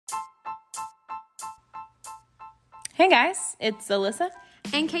Hey guys, it's Alyssa.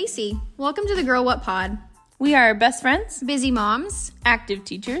 And Casey. Welcome to the Girl What Pod. We are best friends, Busy moms. active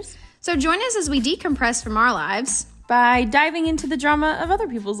teachers, So join us as we decompress from our lives. by diving into the drama of other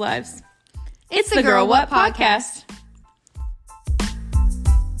people's lives. It's the Girl What Podcast.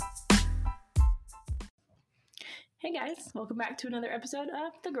 Hey guys, welcome back to another episode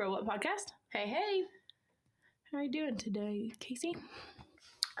of the Girl What Podcast. Hey. How are you doing today, Casey?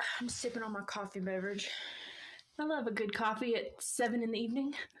 I'm sipping on my coffee beverage. I love a good coffee at 7 in the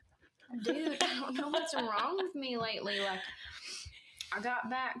evening. Dude, I don't know what's wrong with me lately. Like, I got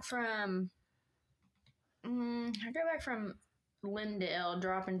back from Lindale,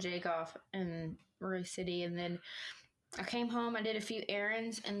 dropping Jake off in Roy City, and then I came home, I did a few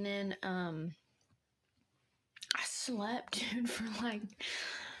errands, and then I slept, dude, for like,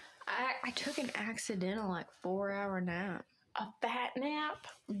 I took an accidental 4-hour nap. A fat nap?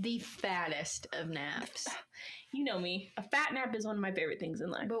 The fattest of naps. You know me. A fat nap is one of my favorite things in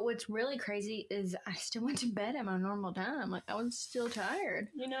life. But what's really crazy is I still went to bed at my normal time. Like, I was still tired.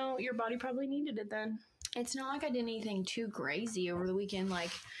 You know, your body probably needed it then. It's not like I did anything too crazy over the weekend.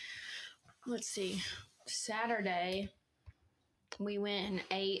 Like, let's see. Saturday, we went and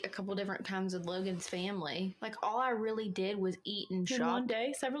ate a couple different times with Logan's family. Like, all I really did was eat and In shop. one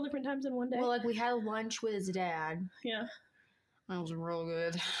day? Several different times in one day? Well, like, we had lunch with his dad. Yeah. That was real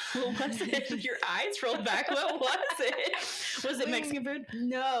good. What was it? Your eyes rolled back. What was it? Was it Mexican food?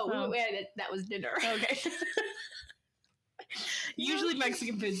 No. Oh. That was dinner. Okay. Usually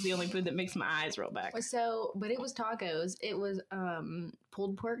Mexican food's the only food that makes my eyes roll back. So, but it was tacos. It was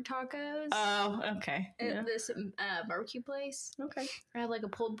pulled pork tacos. Oh, okay. At Yeah. this barbecue place. Okay. I had like a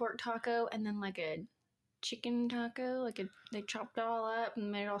pulled pork taco and then like a chicken taco. They chopped it all up and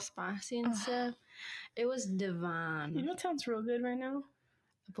made it all spicy and stuff. It was divine. You know what sounds real good right now?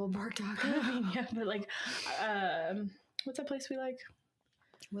 The pulled pork taco. I mean, yeah, but like, what's that place we like?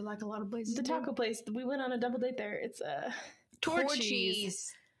 We like a lot of places. The taco place. We went on a double date there. It's Torchies.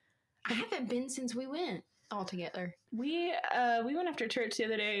 I haven't been since we went all together. We went after church the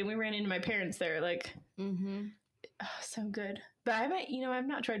other day and we ran into my parents there. Like, so good. But I've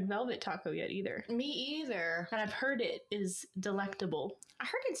not tried velvet taco yet either. Me either. And I've heard it is delectable. I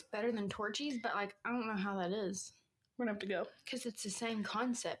heard it's better than Torchies, but like I don't know how that is. We're gonna have to go. Because it's the same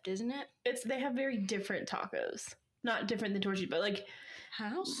concept, isn't it? They have very different tacos. Not different than Torchy's, but like,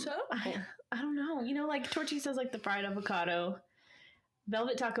 How so? I don't know. You know, like Torchy's has like the fried avocado.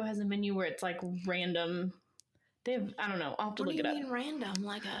 Velvet Taco has a menu where it's like random. They have, I don't know. I'll have to look it up. What do you mean random?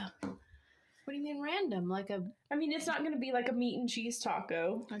 What do you mean random? I mean, it's not going to be like a meat and cheese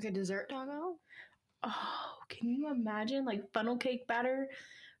taco. Like a dessert taco? Oh, can you imagine like funnel cake batter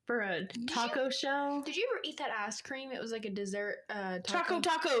for a taco shell? Did you ever eat that ice cream? It was like a dessert taco.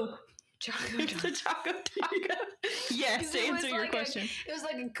 Taco. Choco It's a taco taco. Yes, to answer your question. It was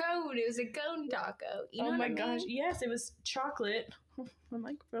like a cone. It was a cone taco. You know Oh what my I mean? gosh. Yes, it was chocolate. My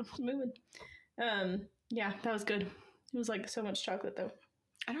microphone's moving. Yeah, that was good. It was like so much chocolate though.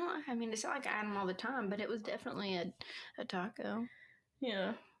 I don't know. I mean, it's not like I had them all the time, but it was definitely a taco.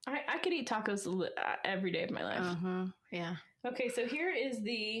 Yeah. I could eat tacos every day of my life. Yeah. Okay, so here is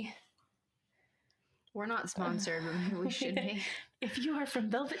the... We're not sponsored, but maybe we should be. If you are from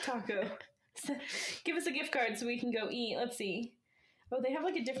Velvet Taco, give us a gift card so we can go eat. Let's see. Oh, they have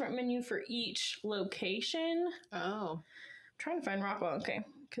like a different menu for each location. Oh. I'm trying to find Rockwell. Okay,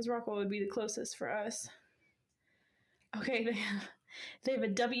 because Rockwell would be the closest for us. Okay, they have a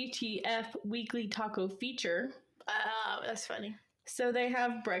WTF weekly taco feature. Oh, that's funny. So they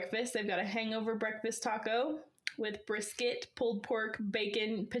have breakfast. They've got a hangover breakfast taco with brisket, pulled pork,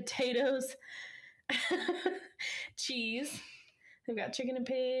 bacon, potatoes, cheese. They've got chicken and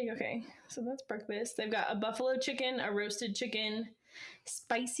pig. Okay, so that's breakfast. They've got a buffalo chicken, a roasted chicken,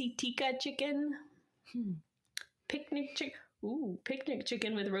 spicy tikka chicken, picnic chicken. Ooh, picnic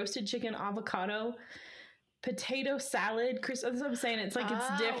chicken with roasted chicken, avocado, potato salad. That's what I'm saying. It's like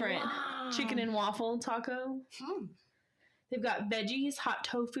it's different. Wow. Chicken and waffle taco. They've got veggies, hot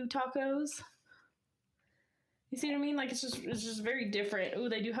tofu tacos. You see what I mean? Like it's just very different. Ooh,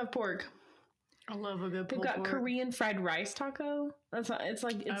 they do have pork. I love a good They've got Korean fried rice taco. That's not. It's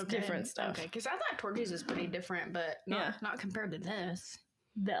like it's different stuff. Okay, because I thought Torchies was pretty different, but not compared to this.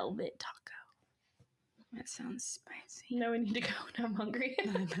 Velvet taco. That sounds spicy. No, we need to go. Now I'm hungry. I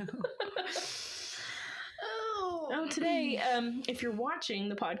know. Oh, today, if you're watching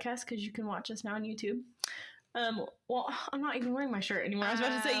the podcast, because you can watch us now on YouTube. Well, I'm not even wearing my shirt anymore. I was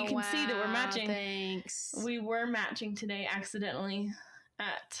about to say you can see that we're matching. Thanks. We were matching today accidentally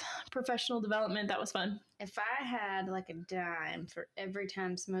at professional development. That was fun. If I had like a dime for every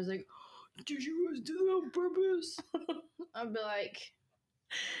time someone was like, Did you guys do that on purpose? I'd be like,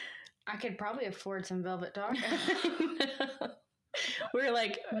 I could probably afford some velvet tacos. We were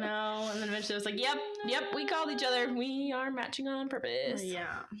like, no. And then eventually I was like, yep, we called each other. We are matching on purpose.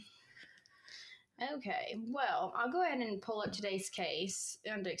 Yeah. Okay, well, I'll go ahead and pull up today's case.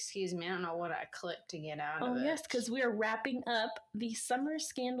 And excuse me, I don't know what I clicked to get out of it. Oh, yes, because we are wrapping up the Summer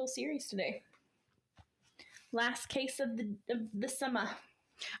Scandal series today. Last case of the summer.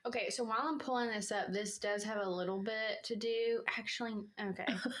 Okay, so while I'm pulling this up, this does have a little bit to do. Actually, okay.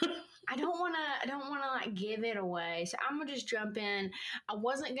 I don't want to like give it away. So I'm going to just jump in. I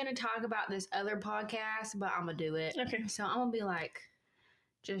wasn't going to talk about this other podcast, but I'm going to do it. Okay. So I'm going to be like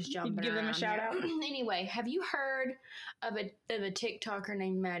just jumping Give them a shout out. Anyway, have you heard of a TikToker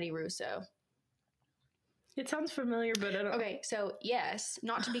named Maddie Russo? It sounds familiar, but I don't. Okay, so yes,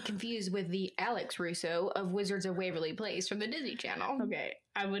 not to be confused with the Alex Russo of Wizards of Waverly Place from the Disney Channel. Okay,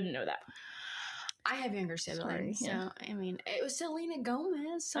 I wouldn't know that. I have younger siblings, so I mean, it was Selena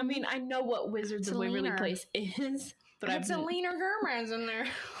Gomez. I mean, I know what Wizards of Waverly Place is, but it's Selena Gomez in there.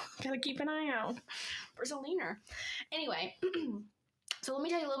 Gotta keep an eye out for Selena. Anyway, so let me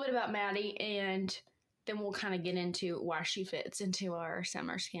tell you a little bit about Maddie, and then we'll kind of get into why she fits into our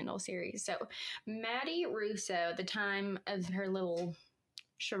Summer Scandal series. So, Maddie Russo, at the time of her little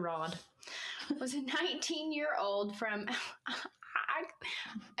charade, was a 19-year-old from...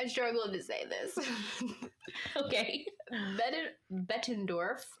 I struggled to say this. Okay.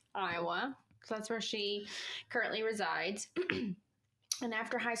 Bettendorf, Iowa. So that's where she currently resides. And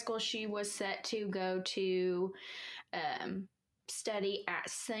after high school, she was set to go to... study at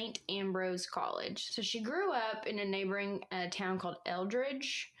St. Ambrose College. So she grew up in a neighboring town called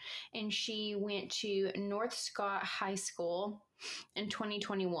Eldridge, and she went to North Scott High School in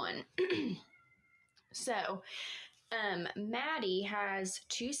 2021. So, Maddie has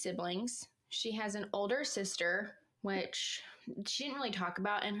 2 siblings. She has an older sister, which she didn't really talk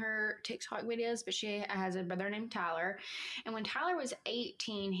about in her TikTok videos, but she has a brother named Tyler. And when Tyler was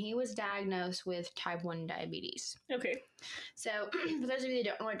 18, he was diagnosed with type 1 diabetes. Okay. So for those of you that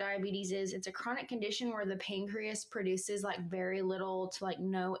don't know what diabetes is, it's a chronic condition where the pancreas produces like very little to like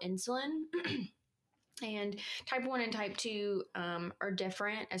no insulin. And type 1 and type 2 are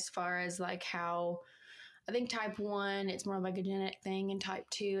different as far as like how... I think type 1, it's more like a genetic thing, and type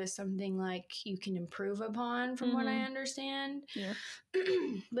 2 is something like you can improve upon from what I understand. Yeah.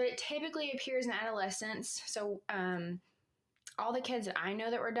 But it typically appears in adolescence. So all the kids that I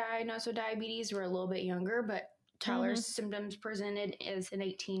know that were diagnosed with diabetes were a little bit younger, but Tyler's symptoms presented as an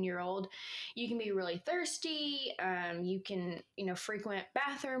 18-year-old. You can be really thirsty. You can, frequent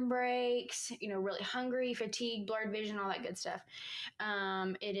bathroom breaks, really hungry, fatigue, blurred vision, all that good stuff.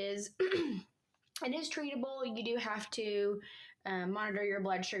 It is... It is treatable. You do have to monitor your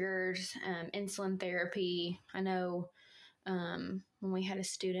blood sugars, insulin therapy. I know when we had a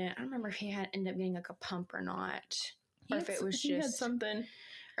student, I don't remember if he ended up getting like a pump or not, or if it was he had something,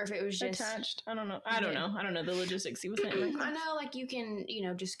 or if it was just attached. I don't know. I don't know the logistics. He was saying. I know, like you can,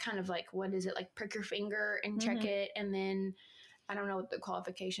 just kind of like what is it like? Prick your finger and check it, and then I don't know what the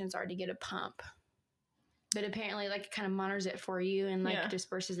qualifications are to get a pump. But apparently, like, it kind of monitors it for you and, like,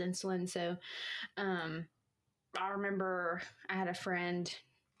 disperses insulin. So, I remember I had a friend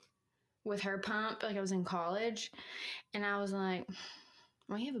with her pump. Like, I was in college. And I was like,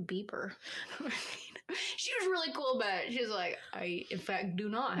 well, you have a beeper. She was really cool about it. She was like, I, in fact, do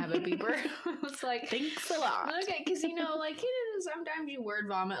not have a beeper. I was like, thanks a lot. Okay, because, like, sometimes you word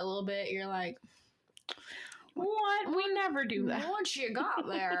vomit a little bit. You're like... What? We never do that. Once you got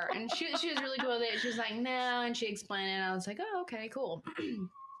there. And she was really cool with it. She was like, no. And she explained it. And I was like, oh, okay, cool.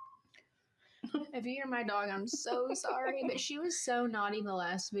 If you hear my dog, I'm so sorry. But she was so naughty in the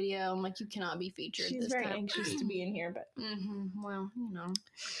last video. I'm like, you cannot be featured. She's this very time. anxious to be in here. But well,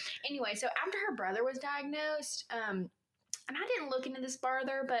 Anyway, so after her brother was diagnosed, and I didn't look into this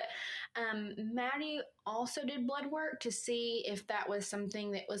farther, but Maddie also did blood work to see if that was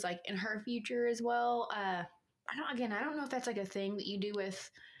something that was like in her future as well. I don't know if that's like a thing that you do with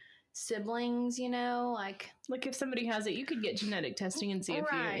siblings, like if somebody has it, you could get genetic testing and see if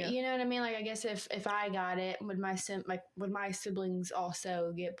you know what I mean? Like, I guess if I got it, would my siblings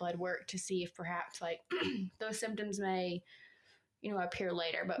also get blood work to see if perhaps like those symptoms may, appear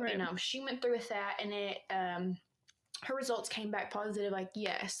later. But, she went through with that, and it, her results came back positive. Like,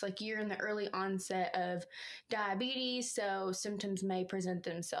 yes, like you're in the early onset of diabetes, so symptoms may present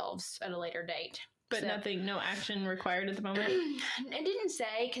themselves at a later date. But no action required at the moment? It didn't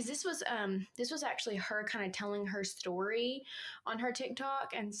say, because this was actually her kind of telling her story on her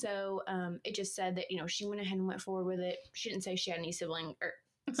TikTok. And so it just said that, she went ahead and went forward with it. She didn't say she had any sibling or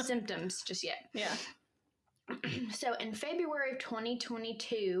symptoms just yet. Yeah. So in February of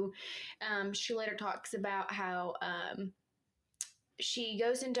 2022, she later talks about how she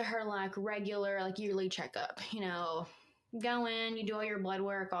goes into her like regular like yearly checkup. You know, go in, you do all your blood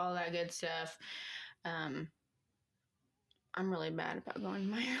work, all that good stuff. I'm really bad about going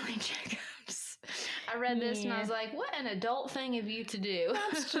to my yearly checkups. I read this and I was like, what an adult thing of you to do.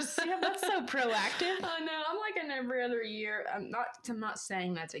 That's just, that's so proactive. Oh no, I'm like in every other year. I'm not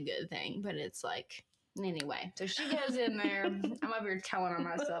saying that's a good thing, but it's like, anyway. So she goes in there. I'm over here telling on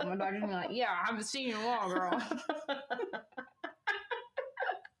myself. My doctor's like, yeah, I haven't seen you in a while, girl.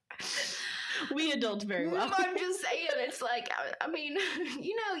 We adult very well. I'm just saying, it's like, I mean,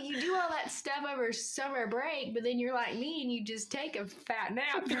 you know, you do all that stuff over summer break, but then you're like me and you just take a fat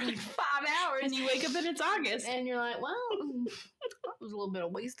nap for like 5 hours. And you wake up and it's August. And you're like, well, that was a little bit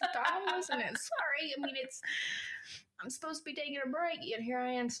of waste of time, wasn't it? Sorry. I mean, I'm supposed to be taking a break, yet here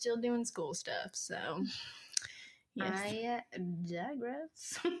I am still doing school stuff. So yes. I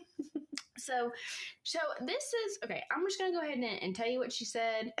digress. So this is, okay, I'm just going to go ahead and tell you what she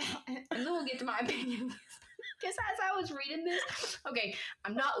said, and then we'll get to my opinion. Because as I was reading this, okay,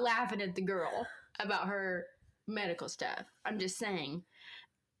 I'm not laughing at the girl about her medical stuff. I'm just saying,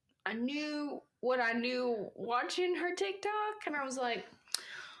 I knew what I knew watching her TikTok, and I was like,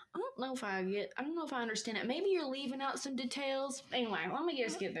 I don't know if I understand it. Maybe you're leaving out some details. Anyway, let me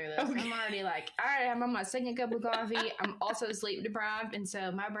just get through this. Okay. I'm already like, all right, I'm on my second cup of coffee. I'm also sleep deprived. And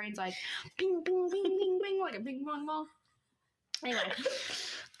so my brain's like, ping, ping, ping, ping, ping, like a ping pong ball. Anyway.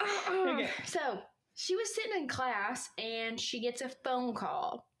 Okay. So she was sitting in class and she gets a phone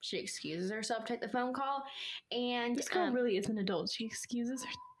call. She excuses herself to take the phone call. And this girl really is an adult. She excuses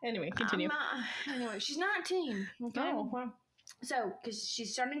her. Anyway, continue. Anyway, she's 19. Okay. Oh, wow. So, because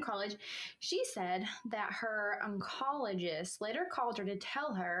she's starting college, she said that her oncologist later called her to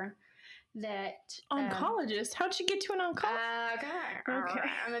tell her that... Oncologist? How'd she get to an oncologist? Okay. Right.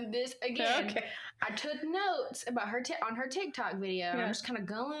 I mean, this, again, okay. I took notes about her on her TikTok video. Yeah. I'm just kind of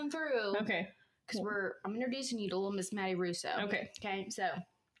going through. Okay. Because I'm introducing you to little Miss Maddie Russo. Okay. Okay,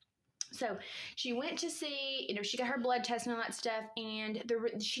 so she went to see, she got her blood test and all that stuff, and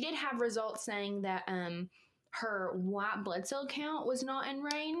she did have results saying that her white blood cell count was not in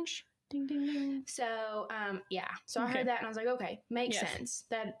range. Ding, ding, ding. So, yeah. So I heard that and I was like, okay, makes sense.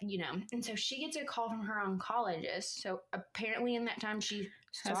 That, and so she gets a call from her oncologist. So apparently in that time she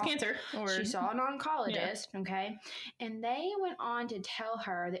has cancer. She saw an oncologist, okay? And they went on to tell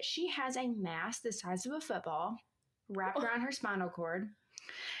her that she has a mass the size of a football wrapped around her spinal cord.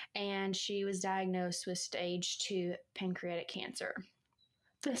 And she was diagnosed with stage 2 pancreatic cancer.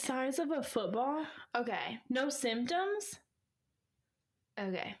 The size of a football? Okay. No symptoms?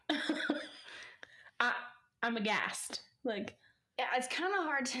 Okay. I'm aghast. Like, yeah, it's kind of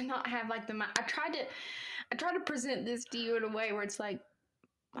hard to not have like I tried to present this to you in a way where it's like,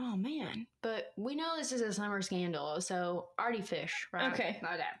 oh man, but we know this is a summer scandal, so already fish, right? Okay.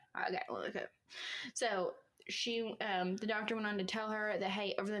 Okay. So she, the doctor went on to tell her that,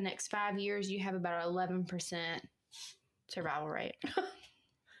 hey, over the next 5 years, you have about 11% survival rate.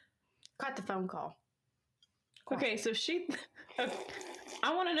 Got the phone call. Okay, so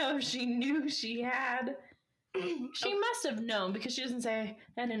I want to know if she knew she had. She must have known because she doesn't say,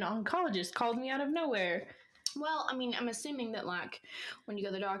 and an oncologist called me out of nowhere. Well, I mean, I'm assuming that like when you go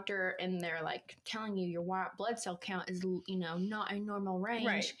to the doctor and they're like telling you your white blood cell count is, not a normal range.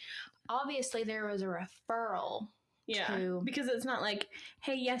 Right. Obviously, there was a referral. Yeah, because it's not like,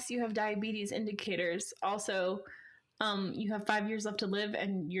 hey, yes, you have diabetes indicators. Also, you have 5 years left to live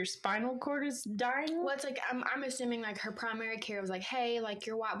and your spinal cord is dying. Well, it's like, I'm assuming like her primary care was like, hey, like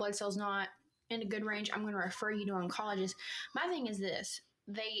your white blood cell's not in a good range. I'm going to refer you to an oncologist. My thing is this.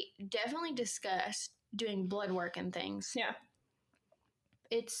 They definitely discussed doing blood work and things. Yeah.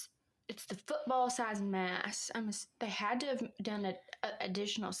 It's the football size mass. They had to have done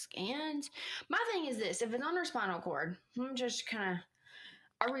additional scans. My thing is this. If it's on her spinal cord, I'm just kind of...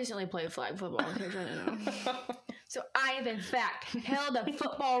 I recently played flag football. In case I didn't know. So I have, in fact, held a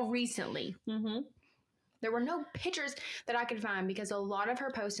football recently. Mm-hmm. There were no pictures that I could find because a lot of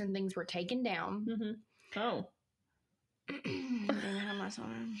her posts and things were taken down. Mm-hmm. Oh. How am I sorry?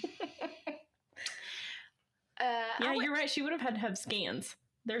 Yeah, you're right. She would have had to have scans.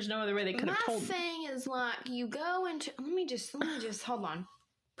 There's no other way they could have told. My thing is like you go into. Let me just hold on.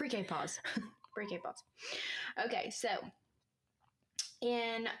 Pre-K pause. Pre-K pause. Okay, so.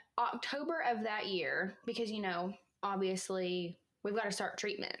 In October of that year, because, obviously we've got to start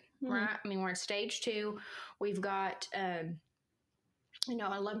treatment, right? I mean, we're at stage 2. We've got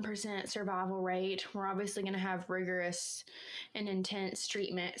 11% survival rate. We're obviously going to have rigorous and intense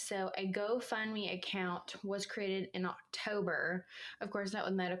treatment. So a GoFundMe account was created in October. Of course, not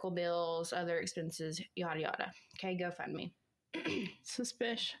with medical bills, other expenses, yada, yada. Okay, GoFundMe.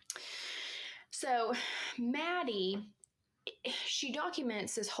 Suspicious. So Maddie, she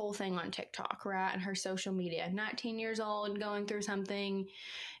documents this whole thing on TikTok, right? And her social media. 19 years old, going through something.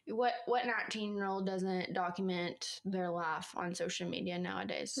 What 19-year-old doesn't document their life on social media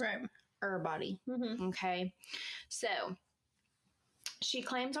nowadays? Right. Everybody. Mm-hmm. Okay. So she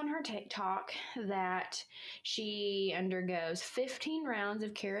claims on her TikTok that she undergoes 15 rounds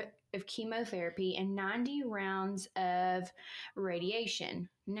of chemotherapy and 90 rounds of radiation.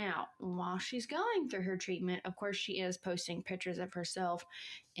 Now, while she's going through her treatment, of course, she is posting pictures of herself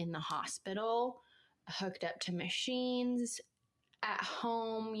in the hospital, hooked up to machines, at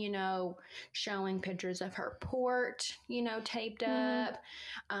home, showing pictures of her port, taped up.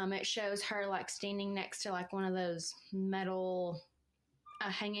 It shows her like standing next to like one of those metal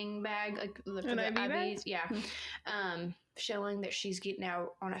hanging bag, like for An the IV bag? IVs. Yeah. Showing that she's getting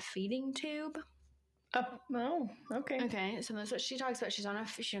out on a feeding tube. Oh, okay. Okay, so that's what she talks about. She's on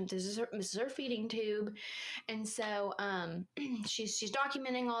this is her feeding tube, and so she's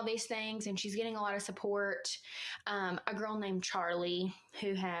documenting all these things, and she's getting a lot of support. A girl named Charlie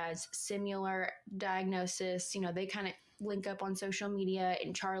who has similar diagnosis. They kind of link up on social media,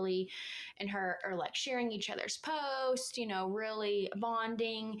 and Charlie and her are like sharing each other's posts. Really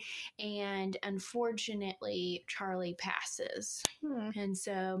bonding, and unfortunately, Charlie passes, and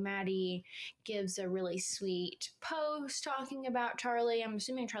so Maddie gives a really sweet post talking about Charlie. I'm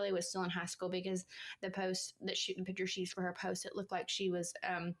assuming Charlie was still in high school because the picture she used for her post, it looked like she was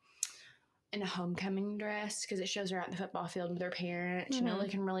in a homecoming dress because it shows her at the football field with her parents,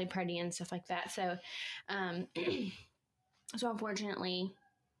 looking really pretty and stuff like that. So, so unfortunately,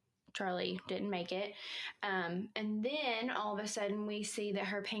 Charlie didn't make it. And then all of a sudden we see that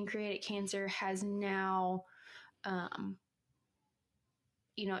her pancreatic cancer has now, I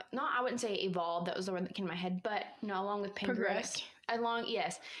wouldn't say evolved, that was the word that came to my head, but along with pancreatic,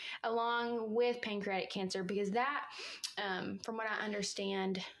 along with pancreatic cancer, because that, from what I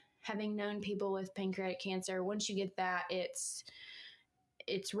understand, having known people with pancreatic cancer, once you get that,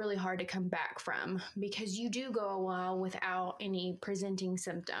 it's really hard to come back from, because you do go a while without any presenting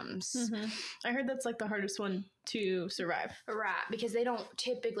symptoms. I heard that's like the hardest one to survive. Right, because they don't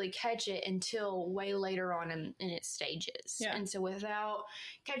typically catch it until way later on in its stages. Yeah. And so without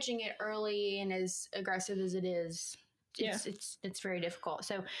catching it early and as aggressive as it is, it's very difficult.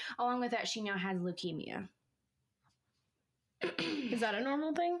 So along with that, she now has leukemia. Is that a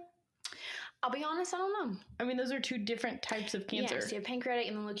normal thing? I'll be honest, I don't know. I mean, those are two different types of cancer. Yes, you have pancreatic,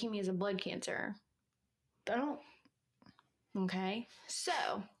 and then leukemia is a blood cancer. Okay.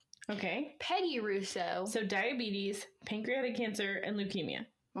 So. Okay. Peggy Russo. So diabetes, pancreatic cancer, and leukemia.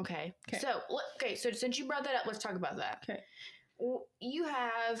 Okay. So since you brought that up, let's talk about that. Okay. You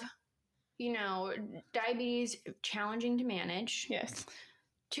have, diabetes, challenging to manage. Yes.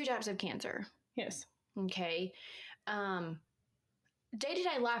 2 types of cancer. Yes. Okay.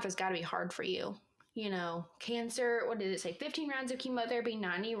 Day-to-day life has got to be hard for you. Cancer, what did it say? 15 rounds of chemotherapy,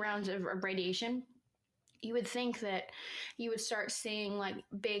 90 rounds of radiation. You would think that you would start seeing like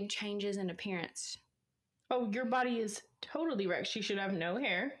big changes in appearance. Oh, your body is totally wrecked. She should have no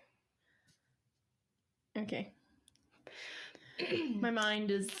hair. Okay. My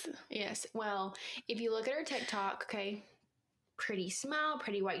mind is... Yes. Well, if you look at her TikTok, okay, pretty smile,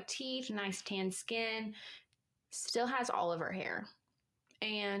 pretty white teeth, nice tan skin, still has all of her hair.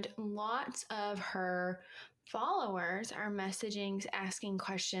 And lots of her followers are messaging, asking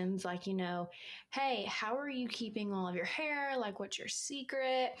questions like, hey, how are you keeping all of your hair? Like, what's your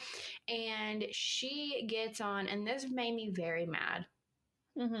secret? And she gets on, and this made me very mad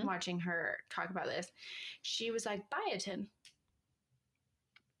watching her talk about this. She was like, biotin.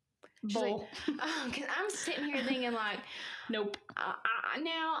 Bull. Because I'm sitting here thinking like, nope.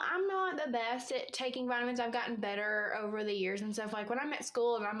 Now, I'm not the best at taking vitamins. I've gotten better over the years and stuff. Like when I'm at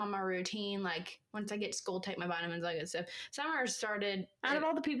school and I'm on my routine, like once I get to school, take my vitamins, all that stuff. Summer started. Out of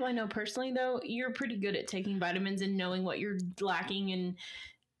all the people I know personally, though, you're pretty good at taking vitamins and knowing what you're lacking, and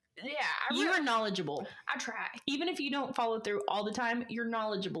you are knowledgeable. I try. Even if you don't follow through all the time, you're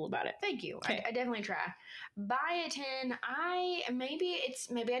knowledgeable about it. Thank you. Okay. I definitely try. Biotin, maybe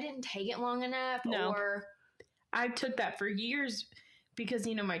I didn't take it long enough. No. Or I took that for years because,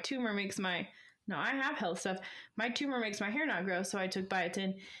 my tumor makes I have health stuff. My tumor makes my hair not grow, so I took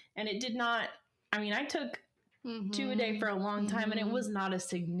biotin, and it did not, I took 2 a day for a long time, and it was not a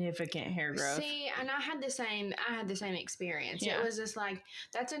significant hair growth. See, and I had the same experience. Yeah. It was just like,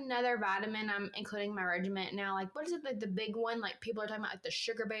 that's another vitamin I'm including in my regimen now. Like, what is it, like the big one? Like, people are talking about like the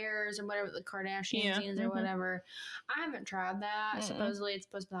sugar bears or whatever, the Kardashians use or whatever. I haven't tried that. Supposedly it's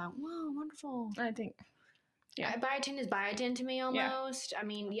supposed to be like, whoa, wonderful. I think biotin is biotin to me almost. I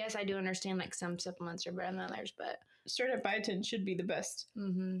mean, yes, I do understand like some supplements are better than others, but straight up biotin should be the best.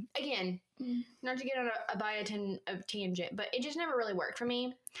 Again, not to get on a biotin tangent, but it just never really worked for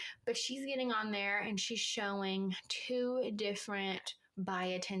me. But she's getting on there and she's showing 2 different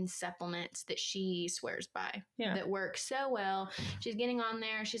biotin supplements that she swears by that work so well. She's getting on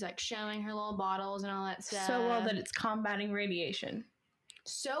there. She's like showing her little bottles and all that stuff. So well that it's combating radiation.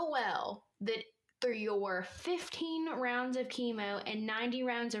 So well that through your 15 rounds of chemo and 90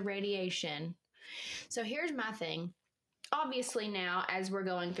 rounds of radiation. So here's my thing. Obviously now, as we're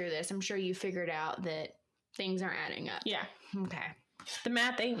going through this, I'm sure you figured out that things aren't adding up. Yeah. Okay. The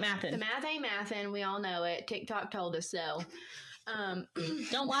math ain't mathin'. The math ain't mathin'. We all know it. TikTok told us so.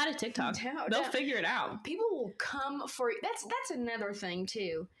 Don't lie to TikTok. They'll figure it out. People will come for you. That's another thing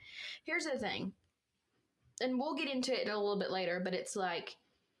too. Here's the thing. And we'll get into it a little bit later, but it's like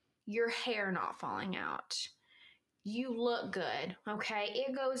your hair not falling out. You look good, okay?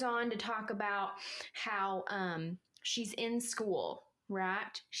 It goes on to talk about how she's in school,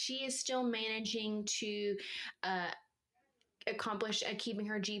 right? She is still managing to accomplish keeping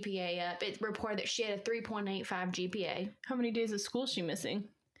her GPA up. It's reported that she had a 3.85 GPA. How many days of school is she missing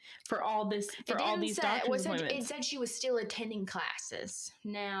for all this? For all these doctor's appointments? It said she was still attending classes.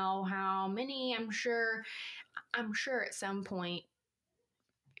 Now, how many? I'm sure at some point,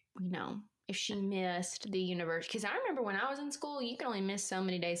 if she missed the university, because I remember when I was in school, you can only miss so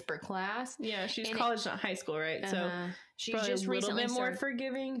many days per class. Yeah, she's college, not high school, right? So she's just a little bit more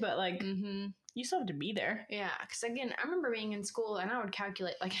forgiving, but like you still have to be there. Yeah, because again, I remember being in school and I would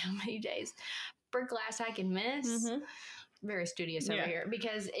calculate like how many days per class I can miss. Very studious over here,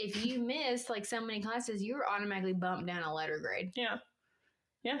 because if you miss like so many classes, you're automatically bumped down a letter grade.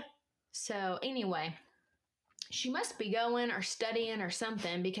 Yeah. So anyway. She must be going or studying or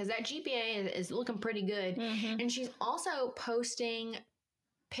something, because that GPA is looking pretty good. And she's also posting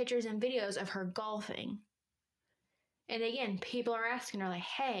pictures and videos of her golfing. And again, people are asking her like,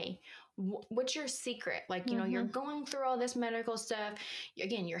 hey, what's your secret? Like, you're going through all this medical stuff.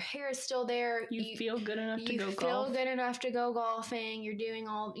 Again, your hair is still there. You feel good enough to go golf. You feel good enough to go golfing. You're doing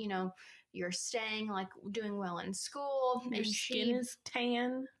all, you're staying, like, doing well in school. Your skin is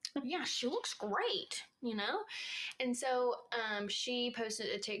tan. Yeah, she looks great, And so she posted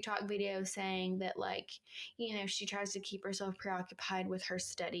a TikTok video saying that, like, she tries to keep herself preoccupied with her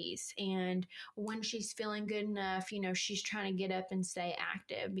studies. And when she's feeling good enough, she's trying to get up and stay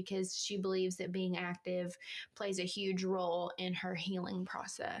active, because she believes that being active plays a huge role in her healing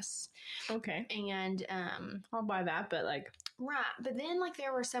process. Okay. And I'll buy that, but like... Right. But then, like,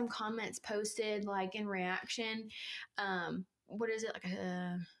 there were some comments posted, like, in reaction. What is it? Like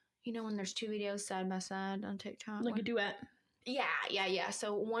when there's 2 videos side by side on TikTok. Like a duet. Yeah.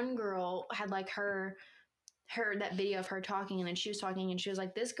 So one girl had like her that video of her talking, and then she was talking and she was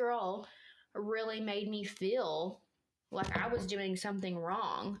like, this girl really made me feel like I was doing something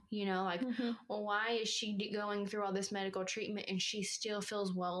wrong, well, why is she going through all this medical treatment and she still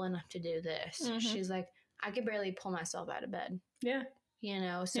feels well enough to do this? She's like, I could barely pull myself out of bed. Yeah.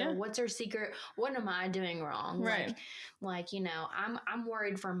 So what's her secret? What am I doing wrong? Right. Like, I'm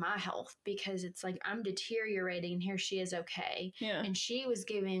worried for my health, because it's like I'm deteriorating and here she is okay. Yeah. And she was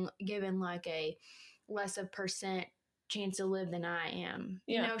given like a less of percent chance to live than I am.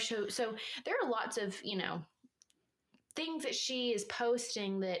 So there are lots of, things that she is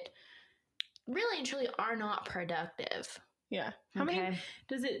posting that really and truly are not productive. Yeah. How many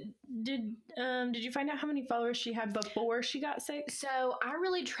did you find out how many followers she had before she got sick? So I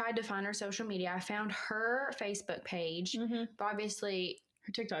really tried to find her social media. I found her Facebook page, but obviously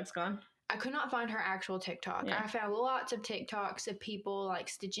her TikTok's gone. I could not find her actual TikTok. Yeah. I found lots of TikToks of people like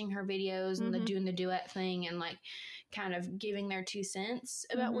stitching her videos and doing the duet thing and like kind of giving their 2 cents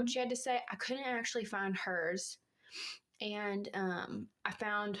about what she had to say. I couldn't actually find hers. And I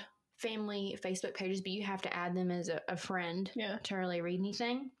found family Facebook pages, but you have to add them as a friend to really read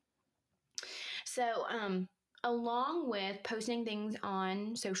anything. So along with posting things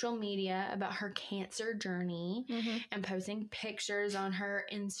on social media about her cancer journey and posting pictures on her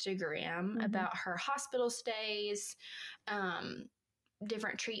Instagram about her hospital stays,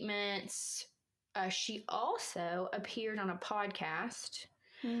 different treatments, she also appeared on a podcast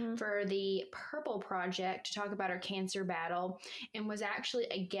for the Purple Project to talk about her cancer battle, and was actually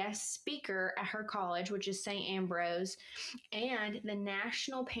a guest speaker at her college, which is St. Ambrose, and the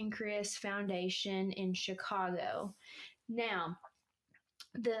National Pancreas Foundation in Chicago. Now,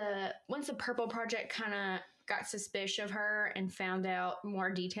 once the Purple Project kind of got suspicious of her and found out more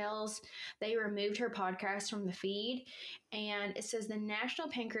details, they removed her podcast from the feed. And it says the National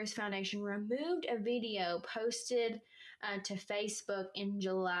Pancreas Foundation removed a video posted to Facebook in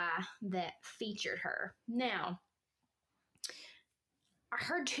July that featured her. Now,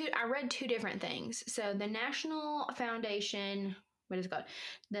 I read two different things. So the National Foundation, what is it called?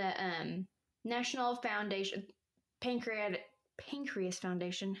 The National Foundation Pancreas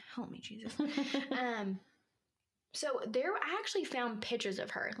Foundation. Help me, Jesus. So I actually found pictures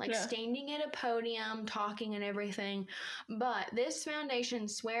of her, like standing at a podium, talking and everything. But this foundation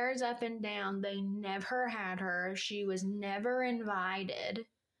swears up and down they never had her. She was never invited.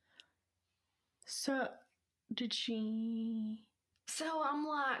 So, did she? So I'm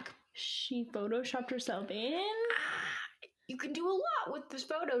like, she photoshopped herself in? You can do a lot with this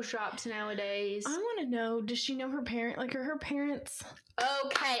photoshops nowadays. I want to know, does she know her parent? Like, are her parents?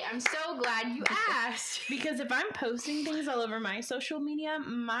 Okay, I'm so glad you asked. Because if I'm posting things all over my social media,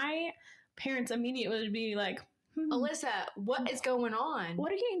 my parents immediately would be like, Alyssa, what is going on?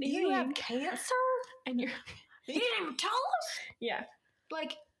 What are you doing? You have cancer? And you didn't even tell us? Yeah.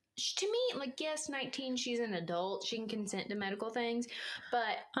 Like, to me, like, yes, 19, she's an adult. She can consent to medical things.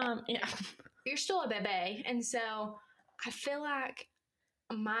 But, yeah. You're still a bebe. And so, I feel like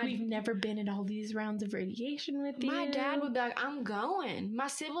we've never been in all these rounds of radiation with you. My dad would be like, I'm going. My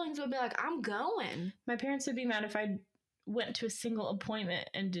siblings would be like, I'm going. My parents would be mad if I went to a single appointment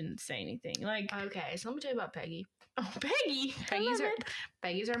and didn't say anything. Like, okay, so let me tell you about Peggy. Oh, Peggy.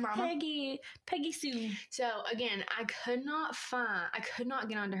 Peggy's her mama. Peggy Sue. So again, I could not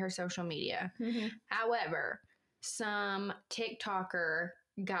get onto her social media. Mm-hmm. However, some TikToker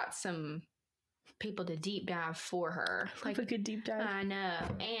got some people to deep dive for her. Like a good deep dive. I know.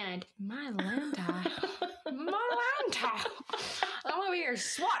 And my Lanta. I'm over here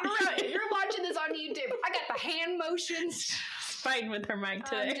swatting around. You're watching this on YouTube. I got the hand motions. Fighting with her mic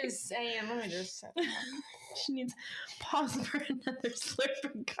today. I'm just saying. Let me just. She needs pause for another slurp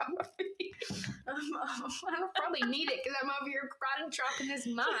of coffee. I don't probably need it because I'm over here crying, dropping this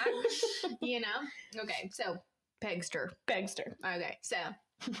mic. You know? Okay, so Pegster. Okay, so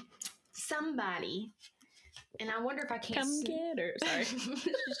somebody, and I wonder if I can't come get her. Sorry.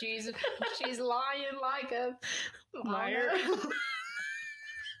 she's lying like a liar.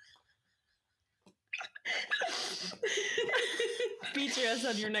 Feature us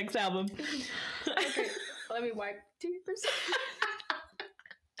on your next album. Okay, let me wipe 2%.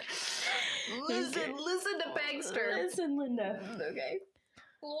 Listen to Pegster. Listen, Linda. Okay.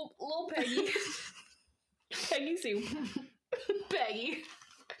 Little Peggy. Peggy Sue. Peggy.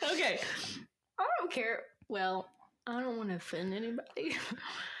 Okay. I don't care. Well, I don't want to offend anybody.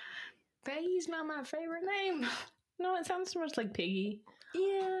 Peggy's not my favorite name. No, it sounds so much like Piggy.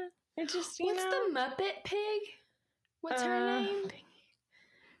 Yeah. It just, What's the Muppet Pig? What's her name?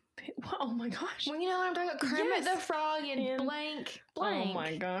 Oh my gosh. Well, you know what I'm talking about? Kermit the Frog and blank. Oh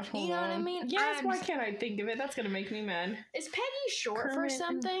my gosh. You know what I mean? Yes, why can't I think of it? That's going to make me mad. Is Peggy short for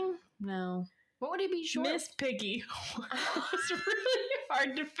something? No. What would it be short? Miss Piggy. It's really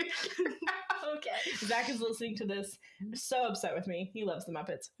hard to figure out. Okay. Zach is listening to this. So upset with me. He loves the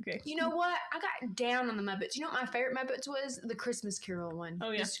Muppets. Okay. You know what? I got down on the Muppets. You know what my favorite Muppets was? The Christmas Carol one.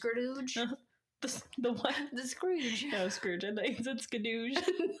 Oh, yeah. The Scrooge. The what? The Scrooge. No, Scrooge. I thought you said Skadooge.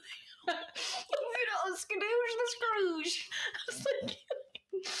 The Skadooge, the Scrooge. I was like,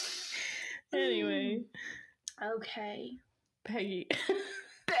 anyway. Okay. Peggy.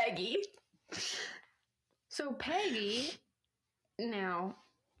 So Peggy, now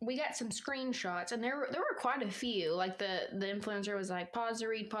we got some screenshots, and there were quite a few. Like the influencer was like, pause to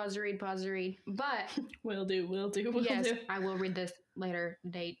read. But will do. Yes, I will read this later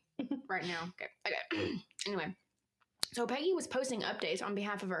date right now. Okay. Anyway. So Peggy was posting updates on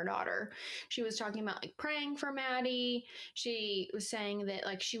behalf of her daughter. She was talking about like praying for Maddie. She was saying that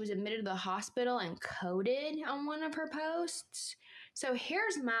like she was admitted to the hospital and coded on one of her posts. So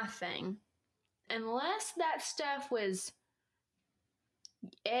here's my thing. Unless that stuff was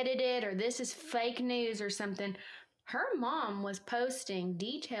edited or this is fake news or something, her mom was posting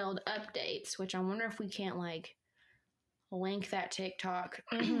detailed updates, which I wonder if we can't like link that TikTok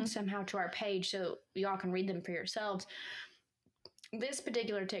somehow to our page so y'all can read them for yourselves. This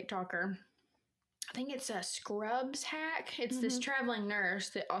particular TikToker, I think it's a Scrubs hack. It's this traveling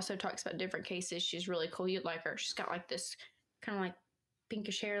nurse that also talks about different cases. She's really cool. You'd like her. She's got like this kind of like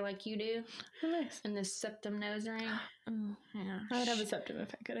pinkish hair like you do. Oh, nice. And this septum nose ring. Oh. Yeah. I would have a septum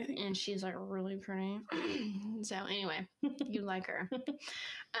if I could, I think. And she's like really pretty. So anyway, you like her.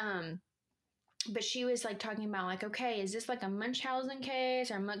 But she was like talking about like, okay, is this like a Munchausen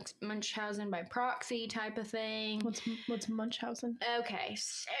case or Munchausen by proxy type of thing? What's Munchausen? Okay,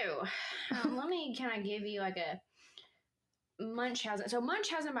 so let me kind of give you like a Munchausen. So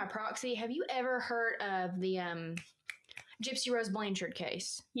Munchausen by proxy. Have you ever heard of the Gypsy Rose Blanchard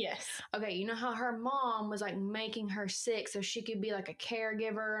case? Yes. Okay, you know how her mom was like making her sick so she could be like a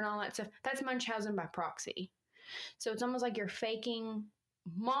caregiver and all that stuff? That's Munchausen by proxy. So it's almost like you're faking.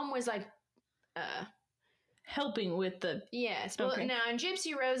 Mom was like helping with the... Yes. Well, now in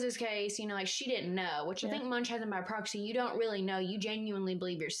Gypsy Rose's case, you know, like she didn't know, which I think Munchausen by proxy, you don't really know. You genuinely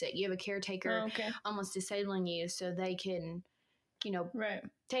believe you're sick. You have a caretaker almost disabling you so they can, you know,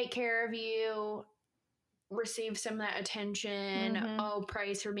 take care of you, receive some of that attention. Oh,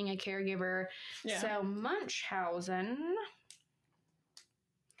 praise for being a caregiver. Yeah. So Munch.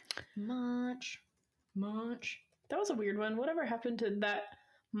 That was a weird one. Whatever happened to that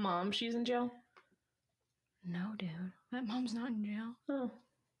mom? She's in jail? No, dude. That mom's not in jail. Oh.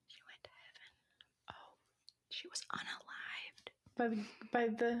 She went to heaven. Oh. She was unalived.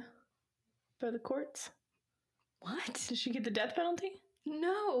 By the courts? What? Did she get the death penalty?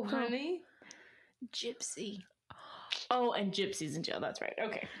 No, honey. Gypsy. Oh, and Gypsy's in jail. That's right.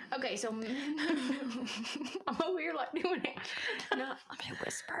 Okay, so I'm over here like doing it. No, let me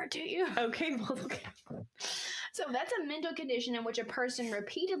whisper to you. Okay, well, okay. So that's a mental condition in which a person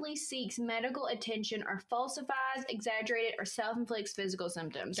repeatedly seeks medical attention or falsifies, exaggerated, or self-inflicts physical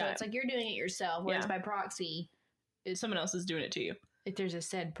symptoms. So it's like you're doing it yourself, whereas by proxy, someone else is doing it to you. If there's a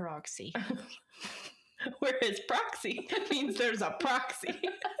said proxy. Whereas proxy means there's a proxy.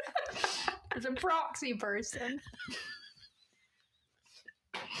 There's a proxy person.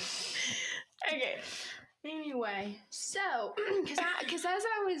 Okay. Anyway, so because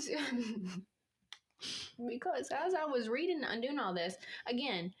as I was reading and doing all this,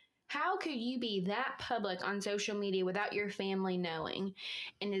 again, how could you be that public on social media without your family knowing?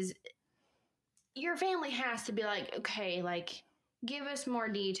 And your family has to be like, okay, like, give us more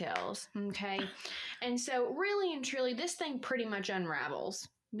details, okay? And so really and truly, this thing pretty much unravels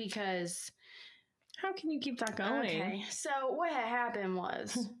because... How can you keep that going? Okay, so what had happened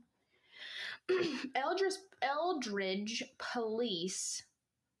was Eldridge police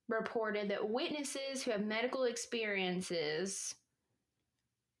reported that witnesses who have medical experiences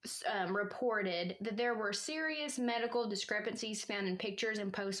reported that there were serious medical discrepancies found in pictures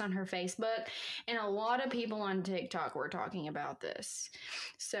and posts on her Facebook, and a lot of people on TikTok were talking about this.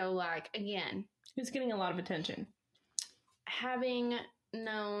 So, like, again, it's getting a lot of attention. Having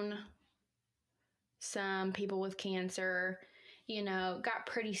known some people with cancer, you know, got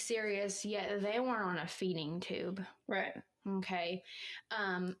pretty serious, yet they weren't on a feeding tube. Right. Okay.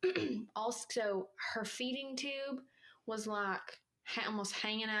 Also, her feeding tube was like almost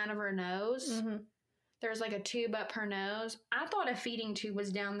hanging out of her nose. Mm-hmm. There's like a tube up her nose. I thought a feeding tube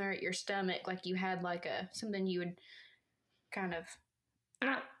was down there at your stomach, like you had like something you would kind of...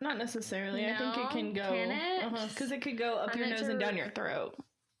 Not necessarily. No? I think it can go... Can it? Because it could go up your nose and down your throat.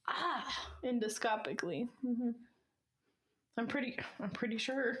 Endoscopically. Mm-hmm. I'm pretty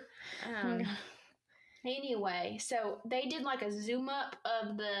sure. Anyway, so they did like a zoom up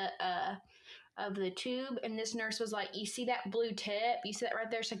of the tube, and this nurse was like, "You see that blue tip? You see that right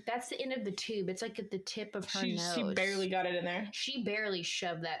there? It's like that's the end of the tube. It's like at the tip of her nose. She barely got it in there. She barely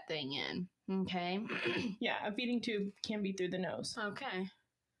shoved that thing in. Okay. Yeah, a feeding tube can be through the nose. Okay.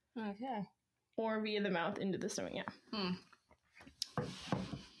 Or via the mouth into the stomach. Yeah.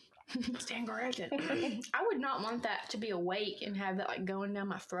 Stand corrected. I would not want that to be awake and have that like going down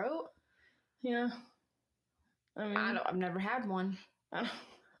my throat. Yeah. I mean, I've never had one.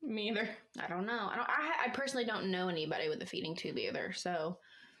 Me either. I don't know. I personally don't know anybody with a feeding tube either. So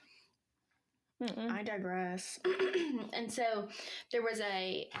I digress. And so there was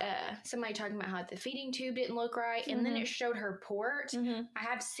somebody talking about how the feeding tube didn't look right, and then it showed her port. I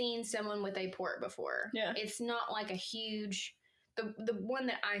have seen someone with a port before. Yeah. It's not like a huge. The one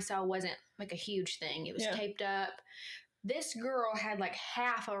that I saw wasn't like a huge thing. It was taped up. This girl had like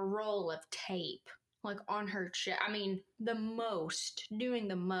half a roll of tape like on her chest. I mean, doing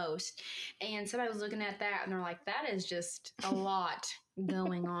the most. And somebody was looking at that and they're like, that is just a lot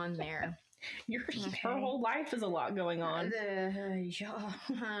going on there. Her whole life is a lot going on.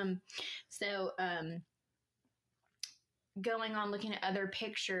 Going on looking at other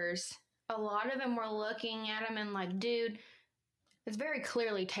pictures, a lot of them were looking at them and like, dude, it's very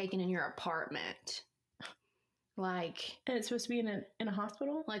clearly taken in your apartment. Like, And it's supposed to be in a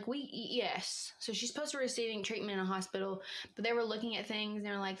hospital? like yes. So she's supposed to be receiving treatment in a hospital, but they were looking at things and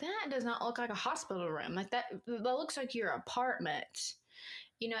they were like, that does not look like a hospital room. Like that looks like your apartment.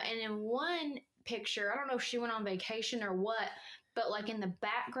 You know, and in one picture, I don't know if she went on vacation or what, but like in the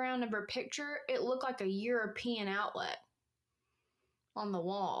background of her picture, it looked like a European outlet on the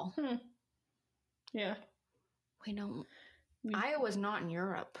wall. Yeah. We don't. Iowa's not in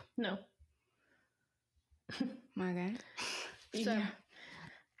Europe. No. Okay. So, yeah.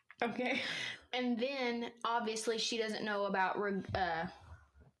 Okay. And then obviously she doesn't know about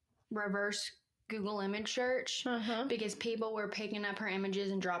reverse Google image search because people were picking up her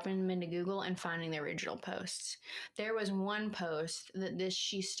images and dropping them into Google and finding the original posts. There was one post that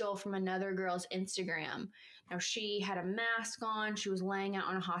she stole from another girl's Instagram. Now she had a mask on, she was laying out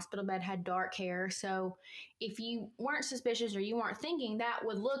on a hospital bed, had dark hair. So if you weren't suspicious or you weren't thinking, that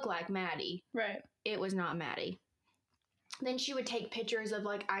would look like Maddie. Right. It was not Maddie. Then she would take pictures of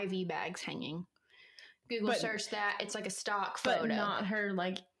like IV bags hanging. Google search that. It's like a stock photo. But not her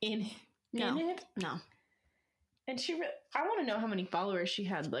like in it? No. And I want to know how many followers she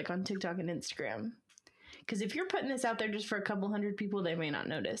had like on TikTok and Instagram. Because if you're putting this out there just for a couple hundred people, they may not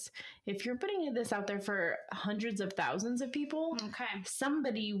notice. If you're putting this out there for hundreds of thousands of people,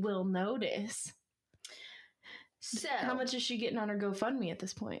 somebody will notice. So, how much is she getting on her GoFundMe at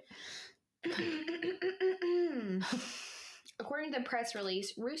this point? According to the press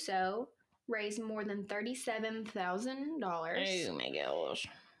release, Russo raised more than $37,000. Oh my gosh.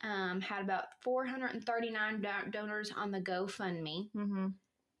 Had about 439 donors on the GoFundMe.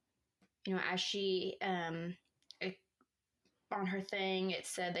 You know, as she, on her thing, it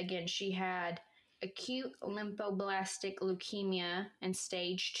said, again, she had acute lymphoblastic leukemia and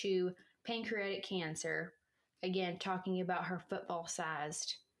stage 2 pancreatic cancer. Again, talking about her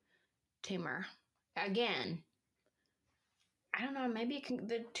football-sized tumor. Again, I don't know, maybe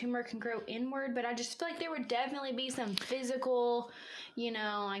the tumor can grow inward, but I just feel like there would definitely be some physical, you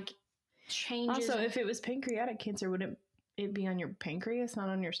know, like changes. Also, if it was pancreatic cancer, would it be on your pancreas, not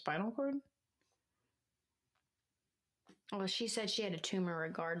on your spinal cord? Well, she said she had a tumor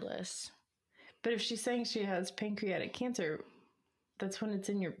regardless. But if she's saying she has pancreatic cancer, that's when it's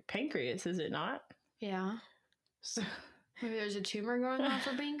in your pancreas, is it not? Yeah. So, maybe there's a tumor going off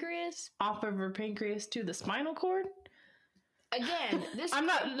her pancreas? Off of her pancreas to the spinal cord? Again, this... I'm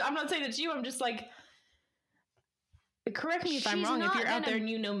not saying it's you, I'm just like... Correct me if I'm wrong if you're out there and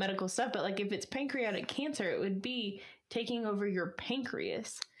you know medical stuff, but like if it's pancreatic cancer, it would be taking over your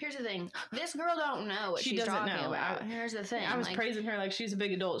pancreas. Here's the thing. This girl don't know what she's talking about. Here's the thing. I was praising her like she's a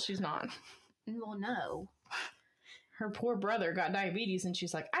big adult. She's not. Well, no. Her poor brother got diabetes and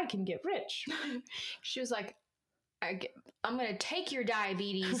she's like, I can get rich. She was like, I'm going to take your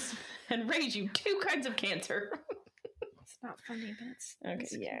diabetes and raise you 2 kinds of cancer. It's not funny, but it's... Okay,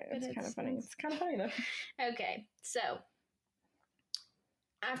 it's kind of funny. It's kind of funny, though. Okay, so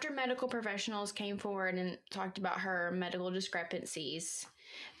after medical professionals came forward and talked about her medical discrepancies,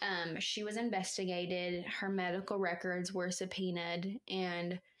 she was investigated, her medical records were subpoenaed,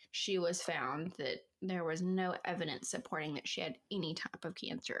 and she was found that there was no evidence supporting that she had any type of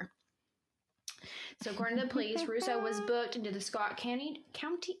cancer. So according to the police, Russo was booked into the Scott County?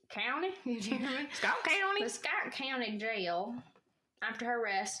 Scott County? The Scott County jail. After her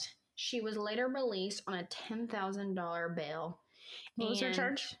arrest, she was later released on a $10,000 bail. What was her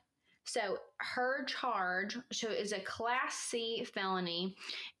charge? So her charge, is a Class C felony,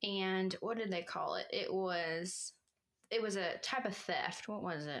 and what did they call it? It was a type of theft. What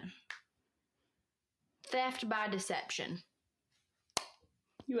was it? Theft by deception.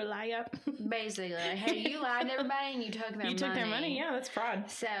 You a liar. Basically, hey, you lied to everybody and you took their money. You took their money? Yeah, that's fraud.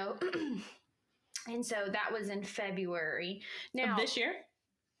 So, and so that was in February. Now, of this year?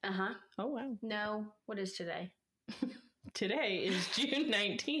 Uh-huh. Oh, wow. No, what is today? Today is June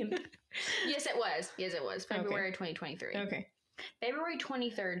 19th. Yes, it was. February 2023. Okay. February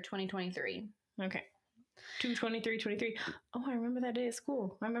 23rd, 2023. Okay. 2/23/23. Oh, I remember that day at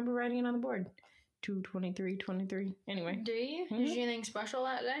school. I remember writing it on the board. 2/23/23. Anyway. Do you? Did you do anything special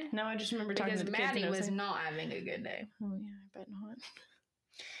that day? No, I just remember talking to the kids. Because Maddie was not having a good day. Oh, yeah, I bet not.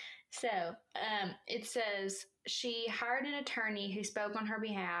 So, it says she hired an attorney who spoke on her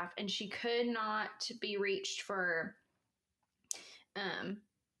behalf, and she could not be reached for,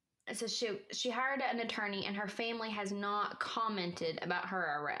 it says she hired an attorney, and her family has not commented about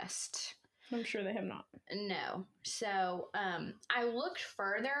her arrest. I'm sure they have not. No. So, I looked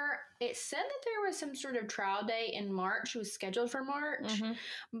further. It said that there was some sort of trial date in March. It was scheduled for March.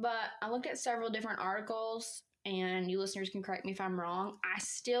 But I looked at several different articles, and you listeners can correct me if I'm wrong.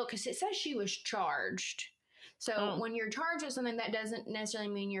 Because it says she was charged. So when you're charged with something, that doesn't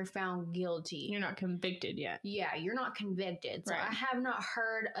necessarily mean you're found guilty. You're not convicted yet. Yeah, you're not convicted. So Right. I have not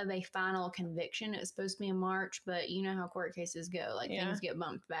heard of a final conviction. It's supposed to be in March, but you know how court cases go. Like things get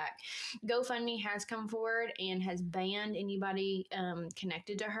bumped back. GoFundMe has come forward and has banned anybody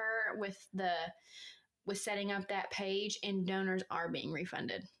connected to her with setting up that page, and donors are being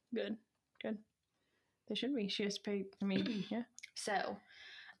refunded. Good. They should be. She has to pay. I mean, yeah. So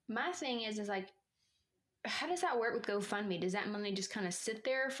my thing is like, how does that work with GoFundMe? Does that money just kind of sit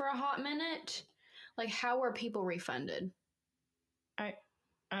there for a hot minute? Like, how are people refunded? I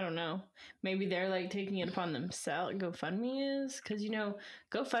don't know. Maybe they're like taking it upon themselves. GoFundMe is because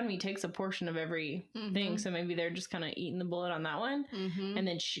GoFundMe takes a portion of every thing, so maybe they're just kind of eating the bullet on that one, and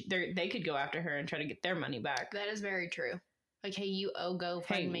then they could go after her and try to get their money back. That is very true. Like, hey, you owe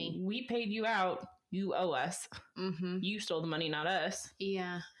GoFundMe. Hey, we paid you out. You owe us. You stole the money, not us.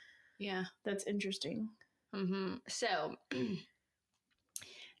 Yeah. That's interesting. So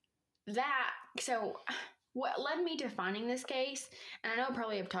what led me to finding this case, and I know I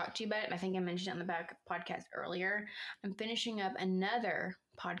probably have talked to you about it, and I think I mentioned it on the back podcast earlier. I'm finishing up another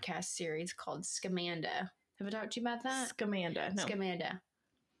podcast series called Scamanda. Have I talked to you about that? Scamanda. No. Scamanda.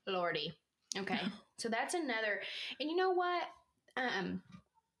 Lordy. Okay. So that's another, and you know what?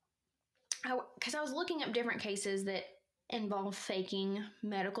 Because I was looking up different cases that involve faking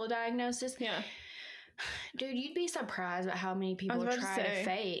medical diagnosis. Yeah. Dude, you'd be surprised about how many people try to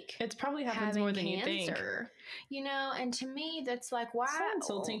fake. It probably happens more than you think. You know, and to me, that's like, why? It's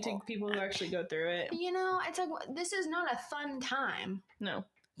so insulting to people who actually go through it. You know, it's like, this is not a fun time. No.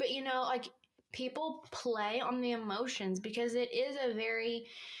 But, you know, like, people play on the emotions because it is a very,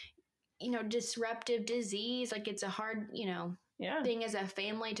 disruptive disease. Like, it's a hard, thing as a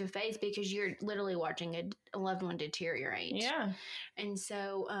family to face because you're literally watching a loved one deteriorate. Yeah. And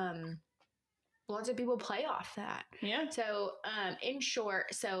so, lots of people play off that. Yeah. So, in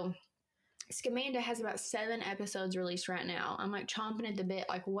short, Scamanda has about 7 episodes released right now. I'm like chomping at the bit,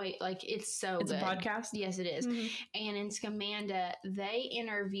 like, wait, like it's good. It's a podcast? Yes, it is. And in Scamanda, they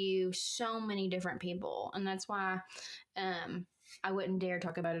interview so many different people. And that's why I wouldn't dare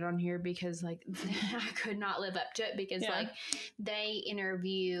talk about it on here because, like, I could not live up to it because, like, they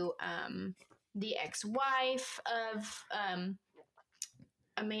interview the ex-wife of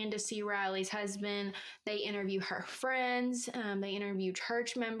Amanda C. Riley's husband. They interview her friends. They interview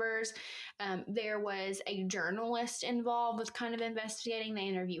church members. There was a journalist involved with kind of investigating. They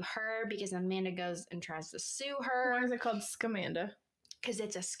interview her because Amanda goes and tries to sue her. Why is it called Scamanda? Because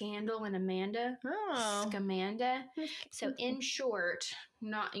it's a scandal in Amanda. Oh. Scamanda. So in short,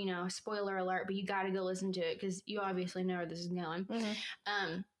 not, spoiler alert, but you got to go listen to it because you obviously know where this is going.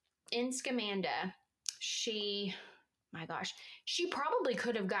 In Scamanda, she probably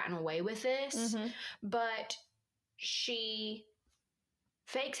could have gotten away with this, but she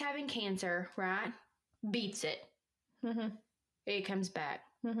fakes having cancer, right? Beats it. It comes back.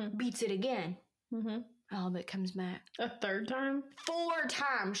 Beats it again. All of it comes back. A third time? 4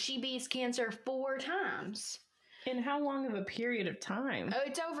 times. She beats cancer 4 times. In how long of a period of time? Oh,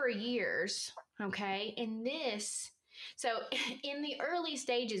 it's over years. Okay. In this, so in the early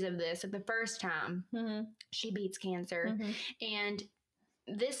stages of this, at the first time, she beats cancer. And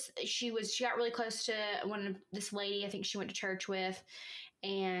she got really close to this lady I think she went to church with.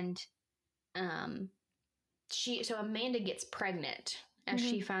 And so Amanda gets pregnant. As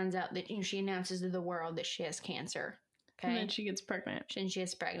she finds out that, she announces to the world that she has cancer. Okay. And then she gets pregnant.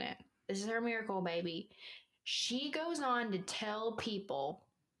 This is her miracle baby. She goes on to tell people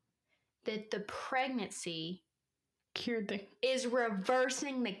that the pregnancy is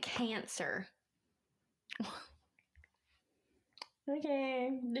reversing the cancer.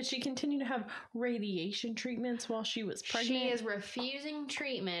 Okay. Did she continue to have radiation treatments while she was pregnant? She is refusing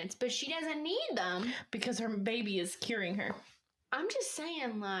treatments, but she doesn't need them. Because her baby is curing her. I'm just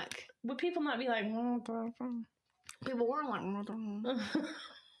saying, like... Would people not be like... People were like...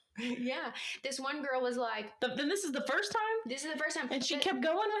 Yeah. This one girl was like... Then this is the first time? This is the first time. And she kept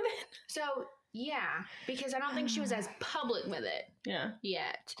going with it? So, yeah. Because I don't think she was as public with it. Yeah.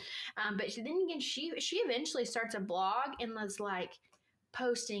 Yet. But then again, she eventually starts a blog and was, like,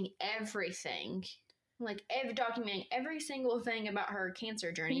 posting everything. Like, documenting every single thing about her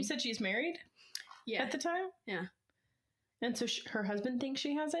cancer journey. And you said she's married? Yeah. At the time? Yeah. And so her husband thinks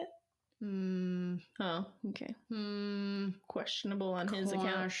she has it? Oh, okay. Questionable on his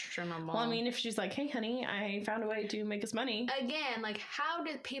account. Questionable. Well, I mean, if she's like, hey, honey, I found a way to make us money. Again, like, how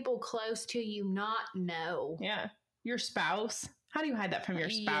did people close to you not know? Yeah. Your spouse. How do you hide that from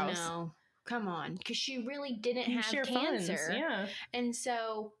your spouse? Come on. Because she really didn't have cancer. Funds. Yeah. And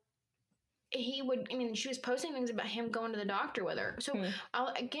so he would, I mean, she was posting things about him going to the doctor with her. So I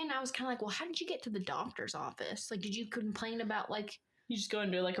was kind of like, well, how did you get to the doctor's office? Like, did you complain about like You just go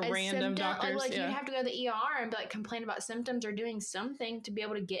into like a random symptom? doctor's. Like you'd have to go to the ER and be like complain about symptoms or doing something to be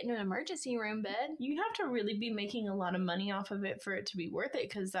able to get into an emergency room bed. You'd have to really be making a lot of money off of it for it to be worth it,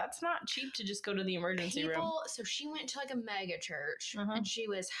 because that's not cheap to just go to the emergency room. So she went to like a mega church and she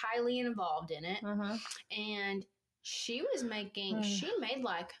was highly involved in it. And she was making, she made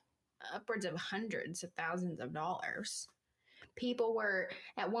like upwards of hundreds of thousands of dollars. People were,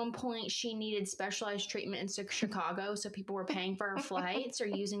 at one point, she needed specialized treatment in Chicago, so people were paying for her flights or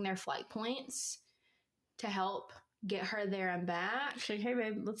using their flight points to help get her there and back. She's like, hey,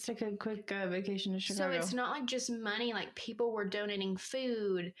 babe, let's take a quick vacation to Chicago. So it's not like just money. Like, people were donating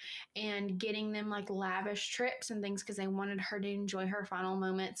food and getting them, like, lavish trips and things because they wanted her to enjoy her final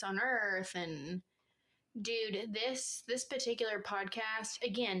moments on Earth. And, dude, this particular podcast,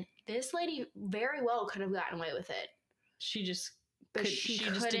 again, this lady very well could have gotten away with it. She just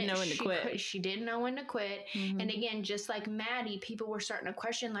didn't know when to quit. She didn't know when to quit. And again, just like Maddie, people were starting to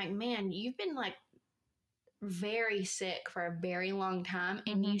question, like, man, you've been like very sick for a very long time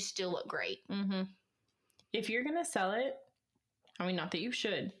and you still look great. If you're going to sell it, I mean, not that you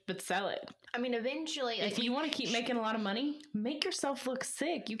should, but sell it. I mean, eventually... If you want to keep making a lot of money, make yourself look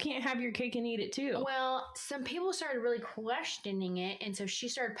sick. You can't have your cake and eat it too. Well, some people started really questioning it, and so she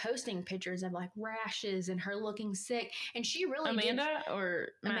started posting pictures of, like, rashes and her looking sick, and she really Amanda or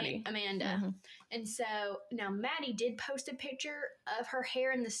Maddie? Amanda. And so, now, Maddie did post a picture of her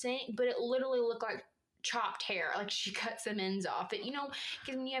hair in the sink, but it literally looked like chopped hair. Like, she cut some ends off it, you know?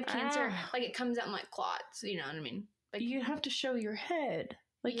 Because when you have cancer, like, it comes out in, like, clots, you know what I mean? Like, you have to show your head.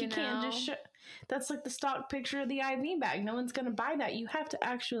 Like, you can't just show. That's like the stock picture of the IV bag. No one's going to buy that. You have to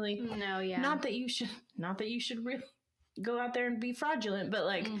actually. No, yeah. Not that you should really go out there and be fraudulent, but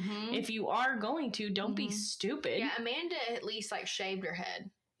like, if you are going to, don't be stupid. Yeah, Amanda at least like shaved her head.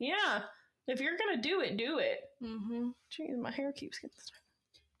 Yeah. If you're going to do it, do it. Jeez, my hair keeps getting stuck.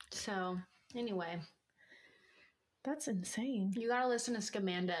 So, anyway. That's insane. You gotta listen to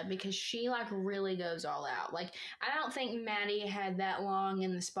Scamanda because she like really goes all out. Like, I don't think Maddie had that long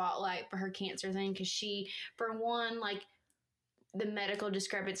in the spotlight for her cancer thing because she, for one, like the medical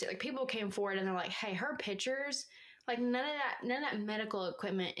discrepancy, like people came forward and they're like, hey, her pictures, like none of that medical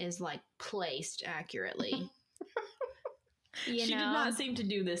equipment is like placed accurately. She did not seem to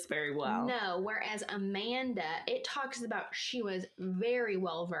do this very well. No, whereas Amanda, it talks about she was very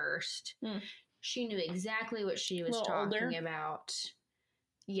well versed. She knew exactly what she was talking about.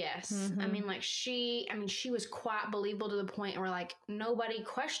 Yes. I mean, like, she was quite believable to the point where, like, nobody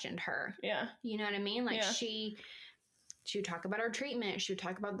questioned her. Yeah. You know what I mean? Like, she would talk about her treatment. She would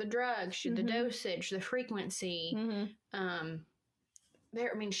talk about the drugs, the dosage, the frequency. I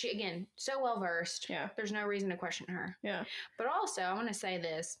mean, she, again, so well versed. Yeah. There's no reason to question her. Yeah. But also, I want to say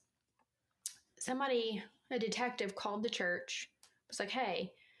this. A detective called the church, was like,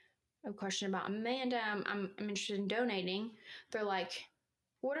 hey, a question about Amanda. I'm interested in donating. They're like,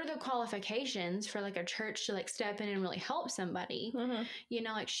 what are the qualifications for like a church to like step in and really help somebody? You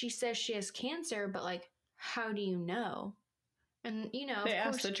know, like she says she has cancer, but like, how do you know? And you know, they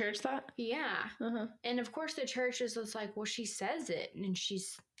asked the church that. Yeah. And of course the church is just like, well, she says it, and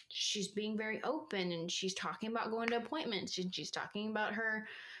she's being very open, and she's talking about going to appointments, and she's talking about her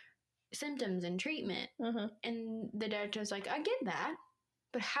symptoms and treatment. And the doctor's like, I get that.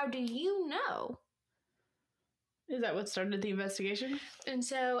 But how do you know? Is that what started the investigation? And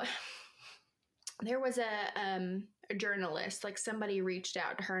so there was a journalist, like somebody reached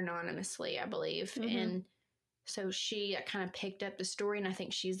out to her anonymously, I believe. And so she kind of picked up the story, and I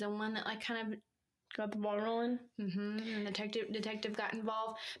think she's the one that like kind of got the ball rolling. And the detective got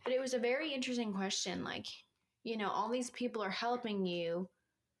involved. But it was a very interesting question. Like, you know, all these people are helping you,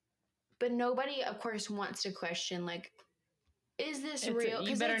 but nobody, of course, wants to question, like, is this real?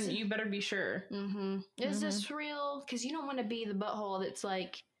 You better be sure. Is this real? Because you don't want to be the butthole that's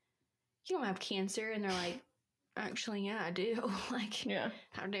like, you don't have cancer, and they're like, actually, yeah, I do. Like,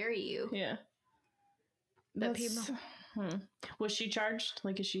 how dare you? Yeah. But people. Was she charged?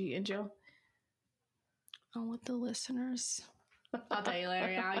 Like, is she in jail? I'll let the listeners. I'll tell you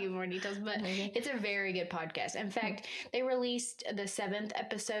later. I'll give more details, but it's a very good podcast. In fact, they released the 7th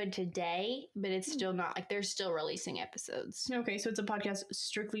episode today, but it's still not, like, they're still releasing episodes. Okay, so it's a podcast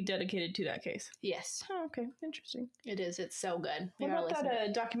strictly dedicated to that case. Yes. Oh, okay, interesting. It is. It's so good. What about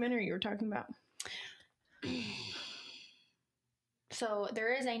that documentary you were talking about? So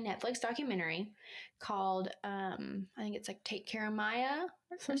there is a Netflix documentary called, I think it's like Take Care of Maya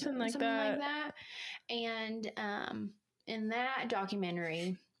or something like that. And in that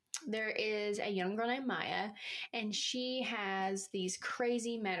documentary, there is a young girl named Maya, and she has these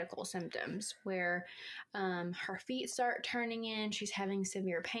crazy medical symptoms where her feet start turning in. She's having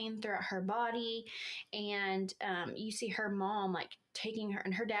severe pain throughout her body, and you see her mom like taking her,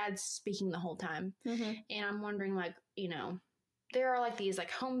 and her dad's speaking the whole time. Mm-hmm. And I'm wondering, like, there are like these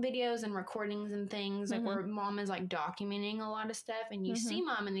like home videos and recordings and things like where mom is like documenting a lot of stuff, and you see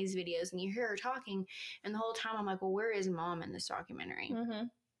mom in these videos and you hear her talking, and the whole time I'm like, well, where is mom in this documentary?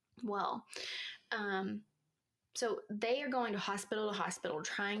 Well, so they are going to hospital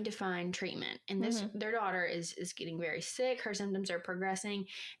trying to find treatment, and their daughter is getting very sick. Her symptoms are progressing,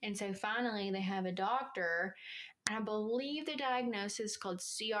 and so finally they have a doctor, and I believe the diagnosis is called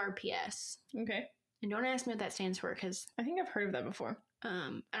CRPS. Okay. And don't ask me what that stands for, because I think I've heard of that before.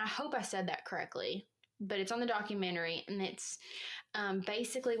 And I hope I said that correctly, but it's on the documentary, and it's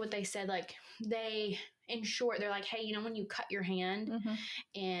basically what they said. Like, in short, they're like, hey, when you cut your hand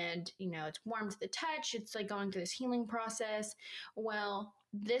and, it's warm to the touch, it's like going through this healing process. Well,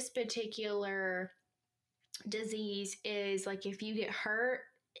 this particular disease is like, if you get hurt,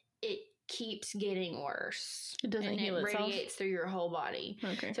 it keeps getting worse. It doesn't heal itself? It radiates through your whole body.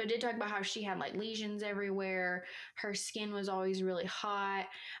 Okay. So it did talk about how she had like lesions everywhere. Her skin was always really hot.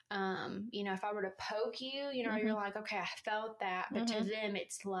 If I were to poke you, you're like, okay, I felt that. But to them,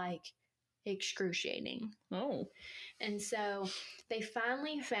 it's like excruciating. Oh. And so they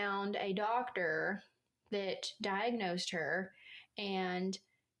finally found a doctor that diagnosed her and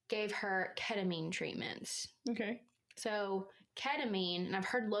gave her ketamine treatments. Okay. So ketamine, and I've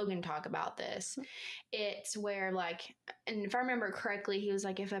heard Logan talk about this, it's where like, and if I remember correctly, he was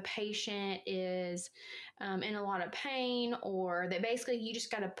like, if a patient is in a lot of pain, or that basically you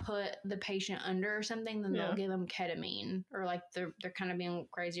just got to put the patient under or something, then they'll give them ketamine, or like they're kind of being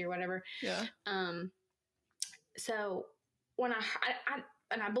crazy or whatever. Yeah. So when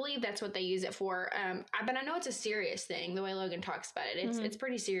I believe that's what they use it for. But I know it's a serious thing, the way Logan talks about it. It's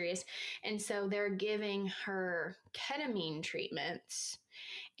pretty serious. And so they're giving her ketamine treatments,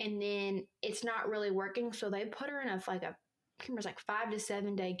 and then it's not really working. So they put her in I think it was like 5 to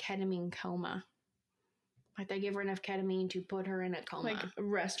 7 day ketamine coma. Like, they give her enough ketamine to put her in a coma. Like,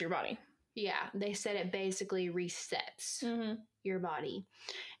 rest your body. Yeah. They said it basically resets your body.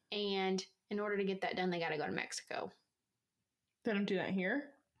 And in order to get that done, they got to go to Mexico. They don't do that here?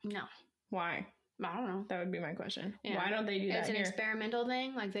 No. Why? I don't know. That would be my question. Yeah. Why don't they do that It's an here? experimental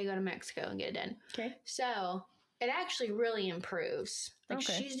thing. Like, they go to Mexico and get it done. Okay. So it actually really improves. Like,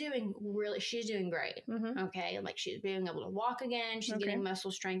 Okay. she's doing great. Okay. Like, she's being able to walk again. She's getting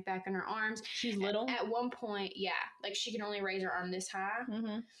muscle strength back in her arms. She's little? At one point, yeah. Like, she can only raise her arm this high.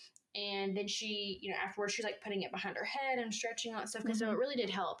 And then she, afterwards, she's like putting it behind her head and stretching all that stuff. So it really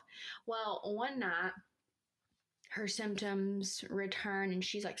did help. Well, one night, her symptoms return and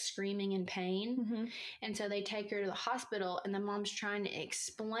she's like screaming in pain. And so they take her to the hospital, and the mom's trying to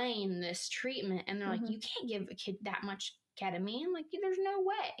explain this treatment. And they're like, you can't give a kid that much ketamine. Like, there's no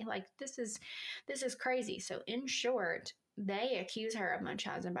way. Like, this is crazy. So in short, they accuse her of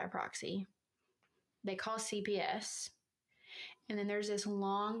Munchausen by proxy. They call CPS. And then there's this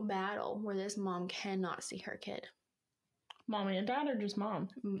long battle where this mom cannot see her kid. Mom and dad, or just mom?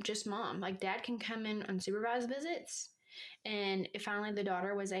 Just mom. Like, dad can come in on supervised visits. And finally the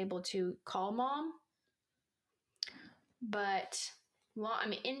daughter was able to call mom. But, well, I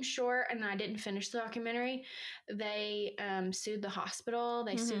mean, in short, and I didn't finish the documentary, they sued the hospital.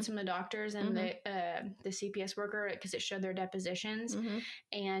 They sued some of the doctors and the CPS worker, because it showed their depositions.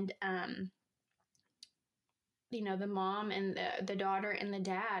 And, the mom and the daughter and the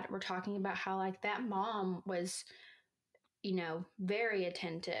dad were talking about how, like, that mom was, very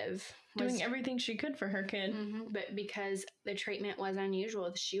attentive. Doing everything she could for her kid. But because the treatment was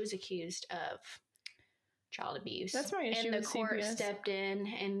unusual, she was accused of child abuse. That's my issue. And the court stepped in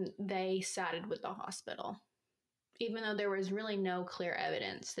and they sided with the hospital, even though there was really no clear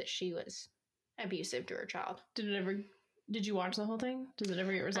evidence that she was abusive to her child. Did you watch the whole thing? Does it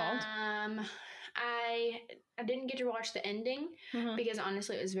ever get resolved? I didn't get to watch the ending because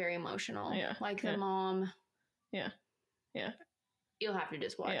honestly it was very emotional. Yeah. Like, the mom. Yeah. Yeah. You'll have to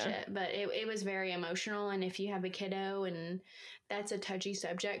just watch it. But it was very emotional, and if you have a kiddo and that's a touchy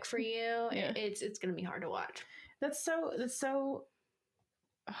subject for you, it's going to be hard to watch. That's so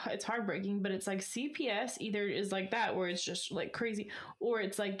it's heartbreaking, but it's like CPS either is like that, where it's just like crazy, or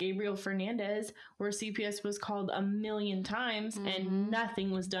it's like Gabriel Fernandez, where CPS was called 1 million times and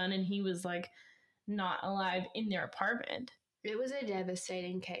nothing was done, and he was like not alive in their apartment. It was a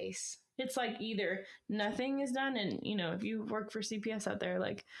devastating case. It's like either nothing is done, and if you work for CPS out there,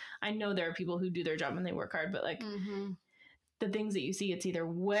 like, I know there are people who do their job and they work hard, but like the things that you see, it's either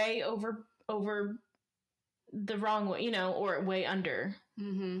way over the wrong way, or way under.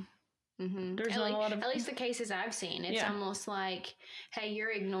 There's not a lot of, at least the cases I've seen, it's almost like, hey,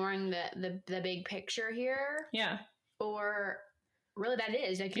 you're ignoring the big picture here. Yeah. Or really that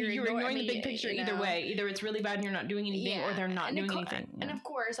is like you're ignoring the big picture either way. Either it's really bad and you're not doing anything, or they're not doing anything. And of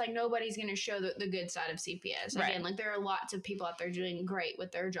course, like, nobody's going to show the good side of CPS. Right. Again, like, there are lots of people out there doing great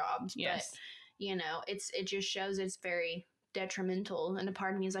with their jobs. Yes. But, it just shows it's very detrimental. And a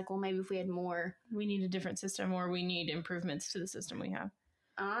part of me is like, well, maybe if we had more. We need a different system, or we need improvements to the system we have.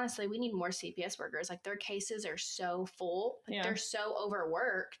 Honestly, we need more CPS workers. Like, their cases are so full. Like, they're so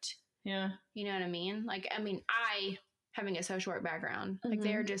overworked. Yeah. You know what I mean? Like, I having a social work background, like,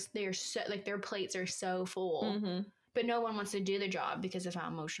 they're so, like, their plates are so full, but no one wants to do the job because of how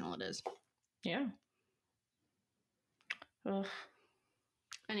emotional it is. Yeah. Ugh.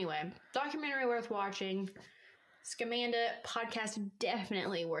 Anyway, documentary worth watching. Scamanda podcast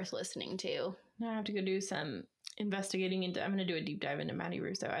definitely worth listening to. Now I have to go do some investigating into. I'm going to do a deep dive into Maddie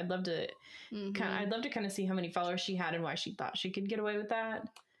Russo. I'd love to kind of see how many followers she had and why she thought she could get away with that.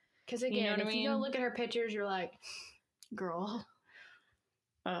 Because again, if you go look at her pictures, you're like, girl.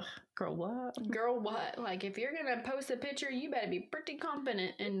 Girl what? Girl what? Like, if you're going to post a picture, you better be pretty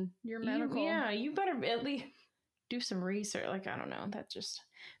confident in your medical. You better at least do some research. Like, I don't know. That's just,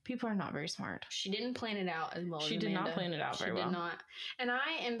 people are not very smart. She didn't plan it out as well. She did not plan it out very well. She did not. And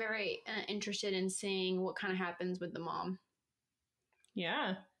I am very interested in seeing what kind of happens with the mom.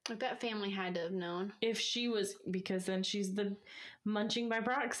 Yeah. Like, that family had to have known. If she was, because then she's the munching by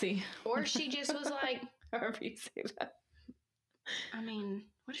proxy. Or she just was like, however you say that. I mean,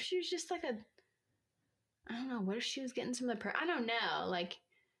 what if she was just like I don't know, what if she was getting some of the I don't know. Like,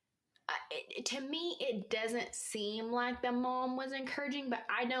 to me, it doesn't seem like the mom was encouraging, but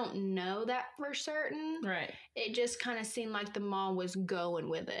I don't know that for certain. Right. It just kind of seemed like the mom was going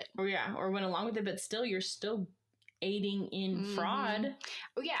with it. Or went along with it, but still, you're still aiding in fraud.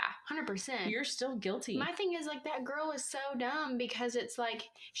 Oh, yeah, 100%. You're still guilty. My thing is, like, that girl is so dumb because it's like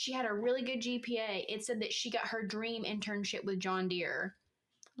she had a really good GPA. It said that she got her dream internship with John Deere.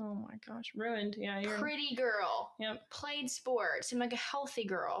 Oh my gosh, ruined. Yeah, pretty girl. Yep. Played sports. Seemed like a healthy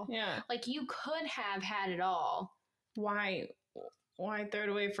girl. Yeah. Like, you could have had it all. Why throw it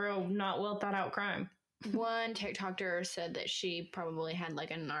away for a not well thought out crime? One TikToker said that she probably had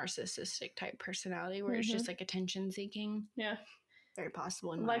like a narcissistic type personality where it's just like attention seeking. Yeah. Very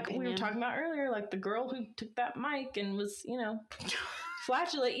possible in my opinion. We were talking about earlier, like the girl who took that mic and was,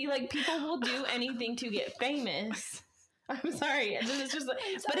 flatulate. Like, people will do anything to get famous. I'm sorry. It's just,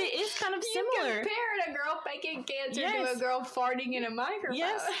 but it is kind of similar. You compared a girl faking cancer to a girl farting in a microphone.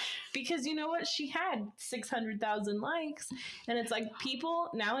 Yes, because you know what? She had 600,000 likes, and it's like people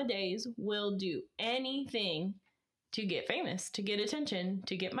nowadays will do anything to get famous, to get attention,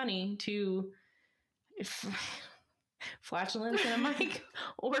 to get money, to flatulence in a mic,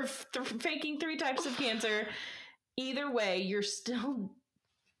 or faking 3 types of cancer. Either way, you're still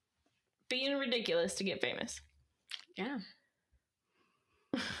being ridiculous to get famous. Yeah.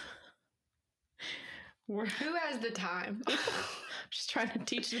 Who has the time? Just trying to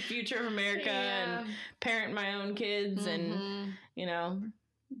teach the future of America and parent my own kids and,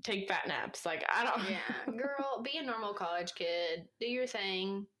 take fat naps. Like, I don't. Yeah. Girl, be a normal college kid. Do your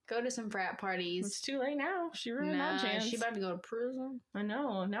thing. Go to some frat parties. It's too late now. She ruined that chance. She about to go to prison. I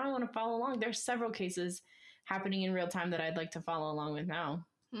know. Now I want to follow along. There's several cases happening in real time that I'd like to follow along with now.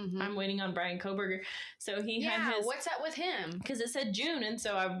 I'm waiting on Brian Koberger. So he had his... what's up with him? Because it said June, and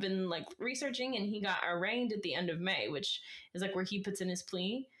so I've been, researching, and he got arraigned at the end of May, which is, where he puts in his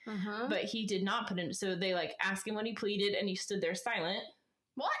plea. But he did not put in... So they, asked him when he pleaded, and he stood there silent.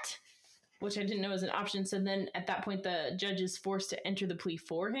 What? Which I didn't know was an option. So then, at that point, the judge is forced to enter the plea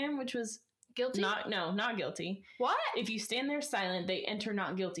for him, which was... Guilty? Not guilty. What? If you stand there silent, they enter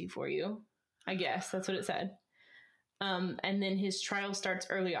not guilty for you. I guess. That's what it said. And then his trial starts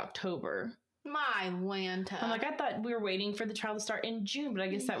early October. My Lanta. I'm like, I thought we were waiting for the trial to start in June, but I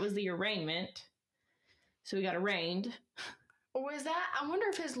guess that was the arraignment. So we got arraigned. Or was that, I wonder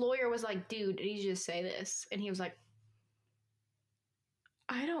if his lawyer was like, dude, did he just say this? And he was like,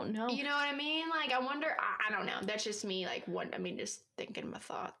 I don't know. You know what I mean? I wonder, I don't know. That's just me, just thinking my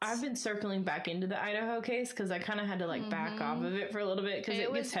thoughts. I've been circling back into the Idaho case because I kind of had to, back off of it for a little bit because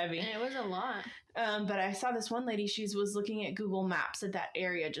it gets heavy. It was a lot. But I saw this one lady, she was looking at Google Maps at that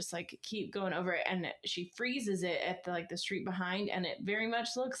area, just, keep going over it, and she freezes it at, the street behind, and it very much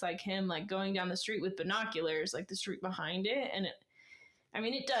looks like him, going down the street with binoculars, the street behind it, and I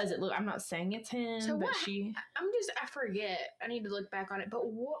mean, it does. I'm not saying it's him, So but what? she. I forget. I need to look back on it. But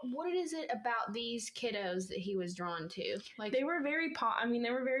what is it about these kiddos that he was drawn to? Like They were very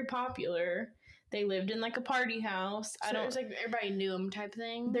they were very popular. They lived in like a party house. So it was like everybody knew him type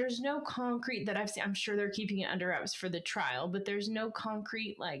thing. There's no concrete that I've seen. I'm sure they're keeping it under wraps for the trial, but there's no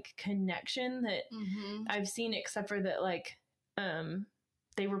concrete like connection that I've seen, except for that like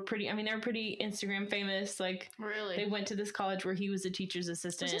they were pretty. I mean, they were pretty Instagram famous. Like, really, they went to this college where he was a teacher's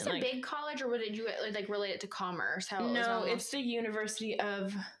assistant. Was this a big college, or did you like relate it to commerce? No, it's the University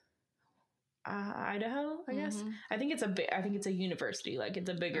of Idaho, I guess. I think it's a university. Like, it's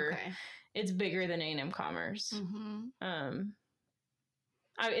a bigger. Okay. It's bigger than A&M Commerce.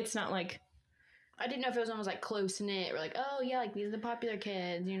 It's not like. I didn't know if it was almost like close knit, or like, oh yeah, like these are the popular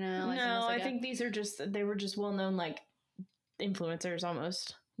kids, you know. Like, no, I think they were just well known like influencers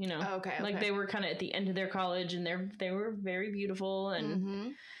almost, you know. Okay. Like they were kind of at the end of their college, and they were very beautiful,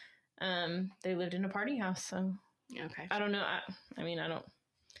 and they lived in a party house. So okay, I don't know.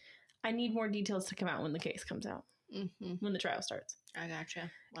 I need more details to come out when the case comes out, when the trial starts. I gotcha.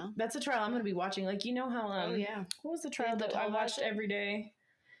 Well, that's a trial I'm going to be watching. Like, you know how what was the trial that I watched every day?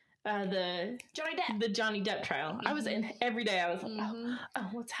 The Johnny Depp trial. I was in every day. I was like, oh,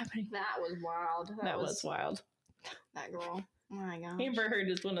 what's happening? That was wild. That was wild. That girl. Oh my gosh. Amber Heard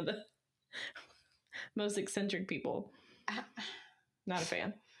is one of the most eccentric people. Not a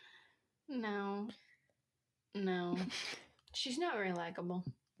fan. No. She's not very likable.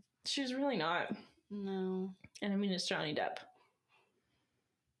 She's really not. No. And I mean, it's Johnny Depp.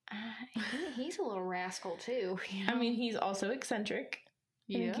 He's a little rascal too. You know? I mean, he's also eccentric.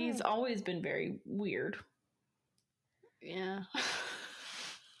 Yeah. And he's always been very weird. Yeah.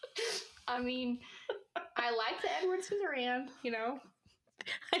 I mean, I like the Edward Scissorhand, you know.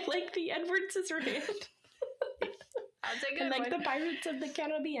 I like the Edward Scissorhand. That's a good and like one. the Pirates of the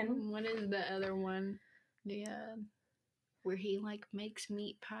Caribbean. What is the other one? Where he like makes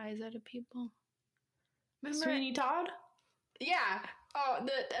meat pies out of people. Remember Sweeney Todd? Yeah. Oh,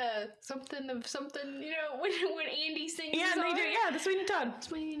 the something, you know, when Andy sings. Yeah, they do. Yeah, the Sweeney Todd.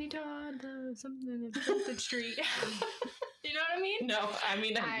 Sweeney Todd, something of something street. You know what I mean? No, I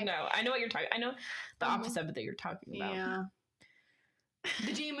mean, no. I know what you're talking. I know the opposite of it that you're talking about. Yeah.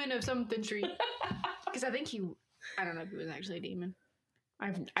 The demon of something street. Because I think I don't know if he was actually a demon.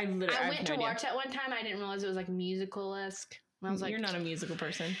 I went to watch that one time. I didn't realize it was like musical-esque. I was like, you're not a musical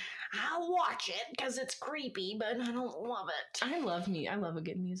person. I'll watch it because it's creepy, but I don't love it. I love a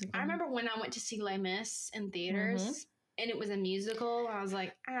good musical. I remember when I went to see Les Mis in theaters, and it was a musical. I was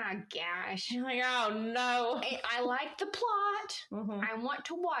like, gosh. You're like, oh no. I like the plot. I want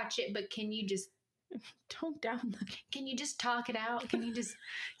to watch it, but can you just tone down? Can you just talk it out? Can you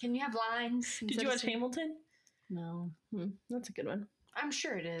have lines? Did you watch Hamilton? No. That's a good one. I'm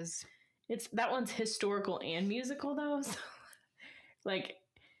sure it is. That one's historical and musical though. So, like,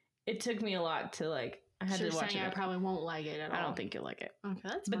 it took me a lot to like. I had to watch it. I probably won't like it at all. I don't think you'll like it. Okay,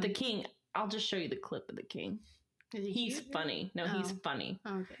 that's but fine. The King. I'll just show you the clip of the King. Is he's funny. No, he's funny.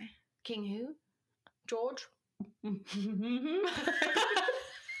 Okay. King who? George. We don't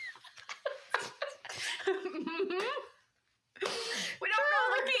know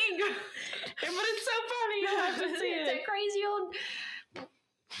the king, but it's so funny. You have to see it. It's a crazy old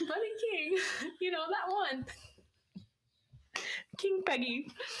funny king. You know that one. King Peggy.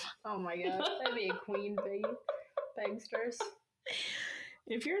 Oh my god, that'd be a Queen Peggy. Pegsters.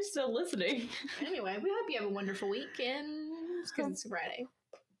 If you're still listening. Anyway, we hope you have a wonderful weekend. Because it's Friday.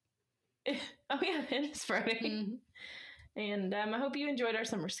 Oh yeah, it is Friday. And I hope you enjoyed our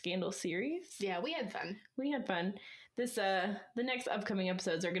summer scandal series. Yeah, we had fun. This the next upcoming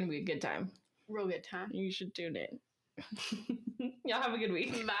episodes are going to be a good time. Real good time. You should tune in. Y'all have a good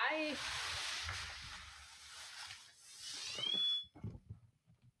week. Bye.